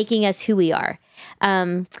for making us who we are.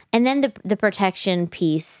 And then the protection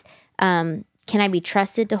piece, can I be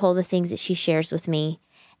trusted to hold the things that she shares with me?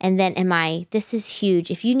 And then this is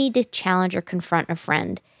huge. If you need to challenge or confront a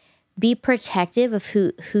friend, be protective of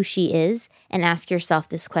who she is and ask yourself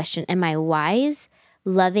this question. Am I wise,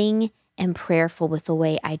 loving, and prayerful with the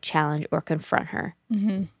way I challenge or confront her?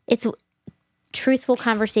 It's truthful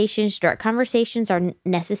conversations, direct conversations are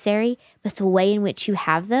necessary, but the way in which you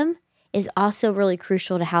have them is also really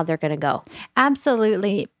crucial to how they're going to go.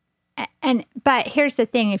 Absolutely. But here's the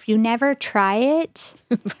thing, if you never try it,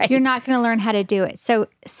 you're not going to learn how to do it.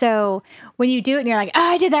 So when you do it and you're like, oh,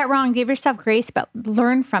 I did that wrong, give yourself grace, but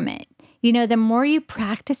learn from it. You know, the more you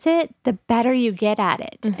practice it, the better you get at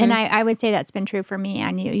it. And I would say that's been true for me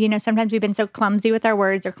and you. You know, sometimes we've been so clumsy with our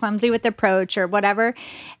words or clumsy with the approach or whatever,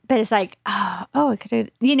 but it's like, I could have,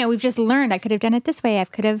 we've just learned I could have done it this way.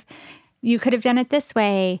 You could have done it this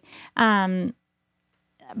way.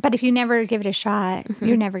 But if you never give it a shot,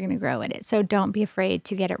 you're never going to grow at it. So don't be afraid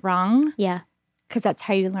to get it wrong. Yeah. Because that's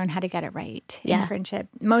how you learn how to get it right in friendship.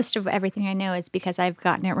 Most of everything I know is because I've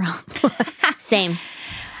gotten it wrong. Same.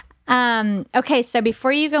 Okay, so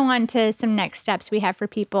before you go on to some next steps we have for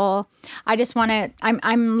people, I just want to,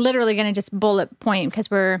 I'm literally going to just bullet point because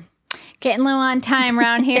we're getting low on time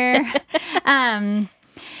around here.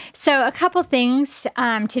 So a couple things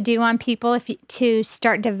to do on people to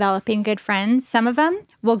start developing good friends. Some of them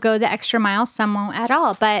will go the extra mile, some won't at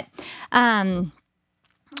all. But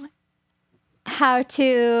how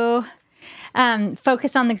to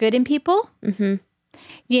focus on the good in people.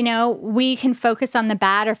 You know, we can focus on the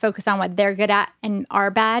bad or focus on what they're good at and are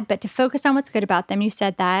bad, but to focus on what's good about them, you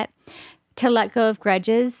said that. To let go of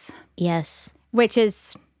grudges. Yes. Which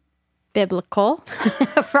is biblical,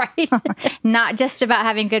 right? Not just about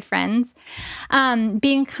having good friends.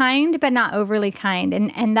 Being kind, but not overly kind.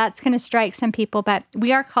 And that's going to strike some people, but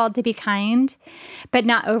we are called to be kind, but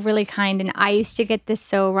not overly kind. And I used to get this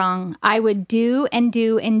so wrong. I would do and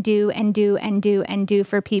do and do and do and do and do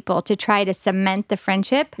for people to try to cement the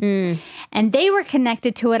friendship. And they were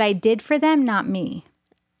connected to what I did for them, not me.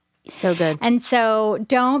 So good. And so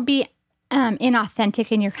don't be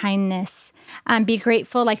inauthentic in your kindness. Be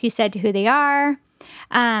grateful, like you said, to who they are.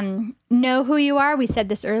 Know who you are. We said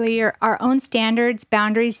this earlier. Our own standards,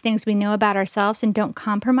 boundaries, things we know about ourselves, and don't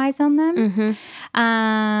compromise on them.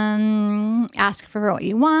 Ask for what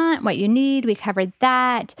you want, what you need. We covered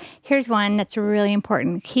that. Here's one that's really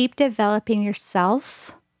important. Keep developing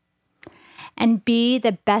yourself. And be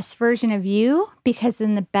the best version of you, because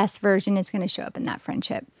then the best version is going to show up in that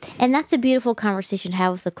friendship. And that's a beautiful conversation to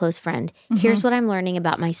have with a close friend. Here's what I'm learning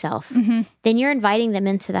about myself. Then you're inviting them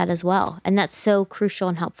into that as well. And that's so crucial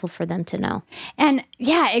and helpful for them to know. And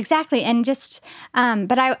yeah, exactly. And just,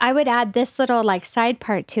 but I would add this little side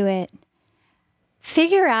part to it.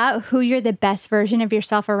 Figure out who you're the best version of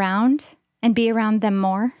yourself around and be around them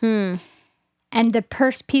more. And the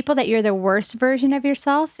people that you're the worst version of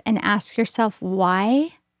yourself, and ask yourself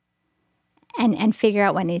why, and figure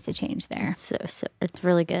out what needs to change there. So it's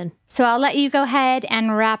really good. So I'll let you go ahead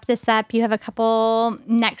and wrap this up. You have a couple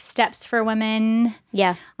next steps for women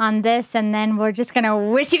on this, and then we're just going to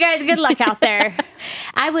wish you guys good luck out there.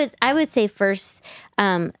 I would say first,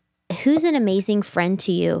 who's an amazing friend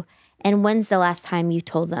to you? And when's the last time you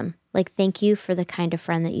told them? Like, thank you for the kind of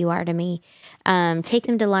friend that you are to me. Take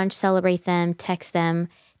them to lunch, celebrate them, text them.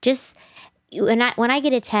 Just when I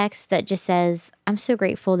get a text that just says, I'm so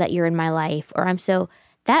grateful that you're in my life, or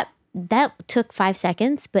that took 5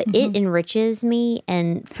 seconds, but it enriches me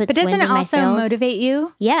and puts But doesn't wind it in my also sails. motivate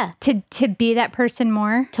you? Yeah. To be that person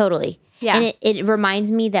more? Totally. Yeah. And it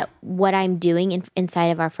reminds me that what I'm doing inside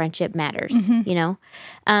of our friendship matters, you know?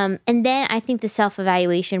 And then I think the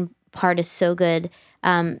self-evaluation part is so good.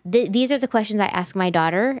 These are the questions I ask my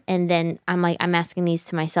daughter. And then I'm asking these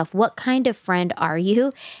to myself. What kind of friend are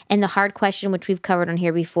you? And the hard question, which we've covered on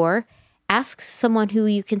here before, ask someone who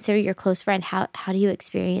you consider your close friend, how do you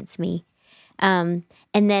experience me? And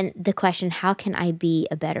then the question, how can I be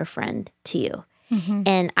a better friend to you?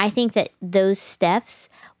 And I think that those steps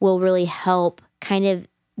will really help kind of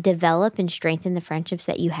develop and strengthen the friendships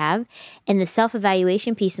that you have. And the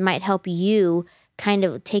self-evaluation piece might help you kind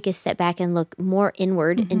of take a step back and look more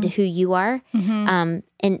inward into who you are, and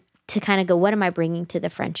to kind of go, what am I bringing to the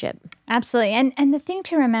friendship? Absolutely. And the thing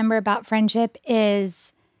to remember about friendship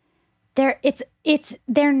is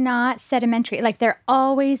they're not sedimentary. Like they're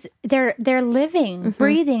living,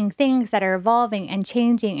 breathing things that are evolving and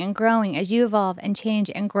changing and growing as you evolve and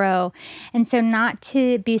change and grow. And so not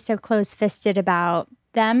to be so close-fisted about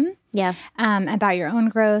them, about your own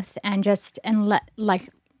growth, and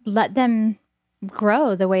let them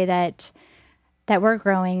grow the way that we're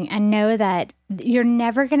growing, and know that you're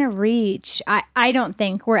never going to reach, I don't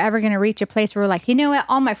think we're ever going to reach a place where we're like, you know what,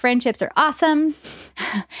 all my friendships are awesome.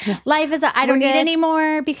 Life is, I don't need any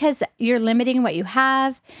more, because you're limiting what you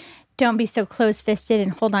have. Don't be so close-fisted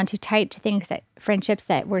and hold on too tight to friendships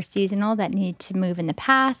that were seasonal, that need to move in the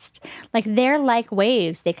past. Like they're like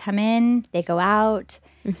waves. They come in, they go out.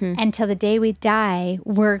 Until the day we die,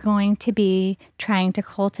 we're going to be trying to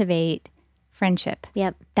cultivate friendship.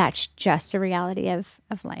 Yep. That's just a reality of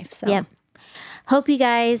life. So yep. Hope you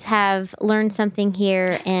guys have learned something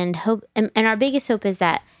here, and our biggest hope is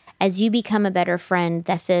that as you become a better friend,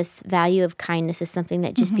 that this value of kindness is something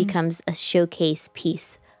that just becomes a showcase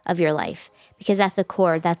piece of your life. Because at the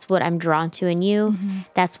core, that's what I'm drawn to in you.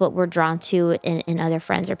 That's what we're drawn to in other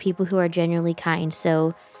friends, or people who are genuinely kind.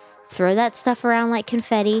 So throw that stuff around like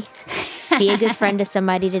confetti. Be a good friend to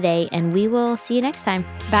somebody today, and we will see you next time.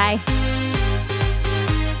 Bye.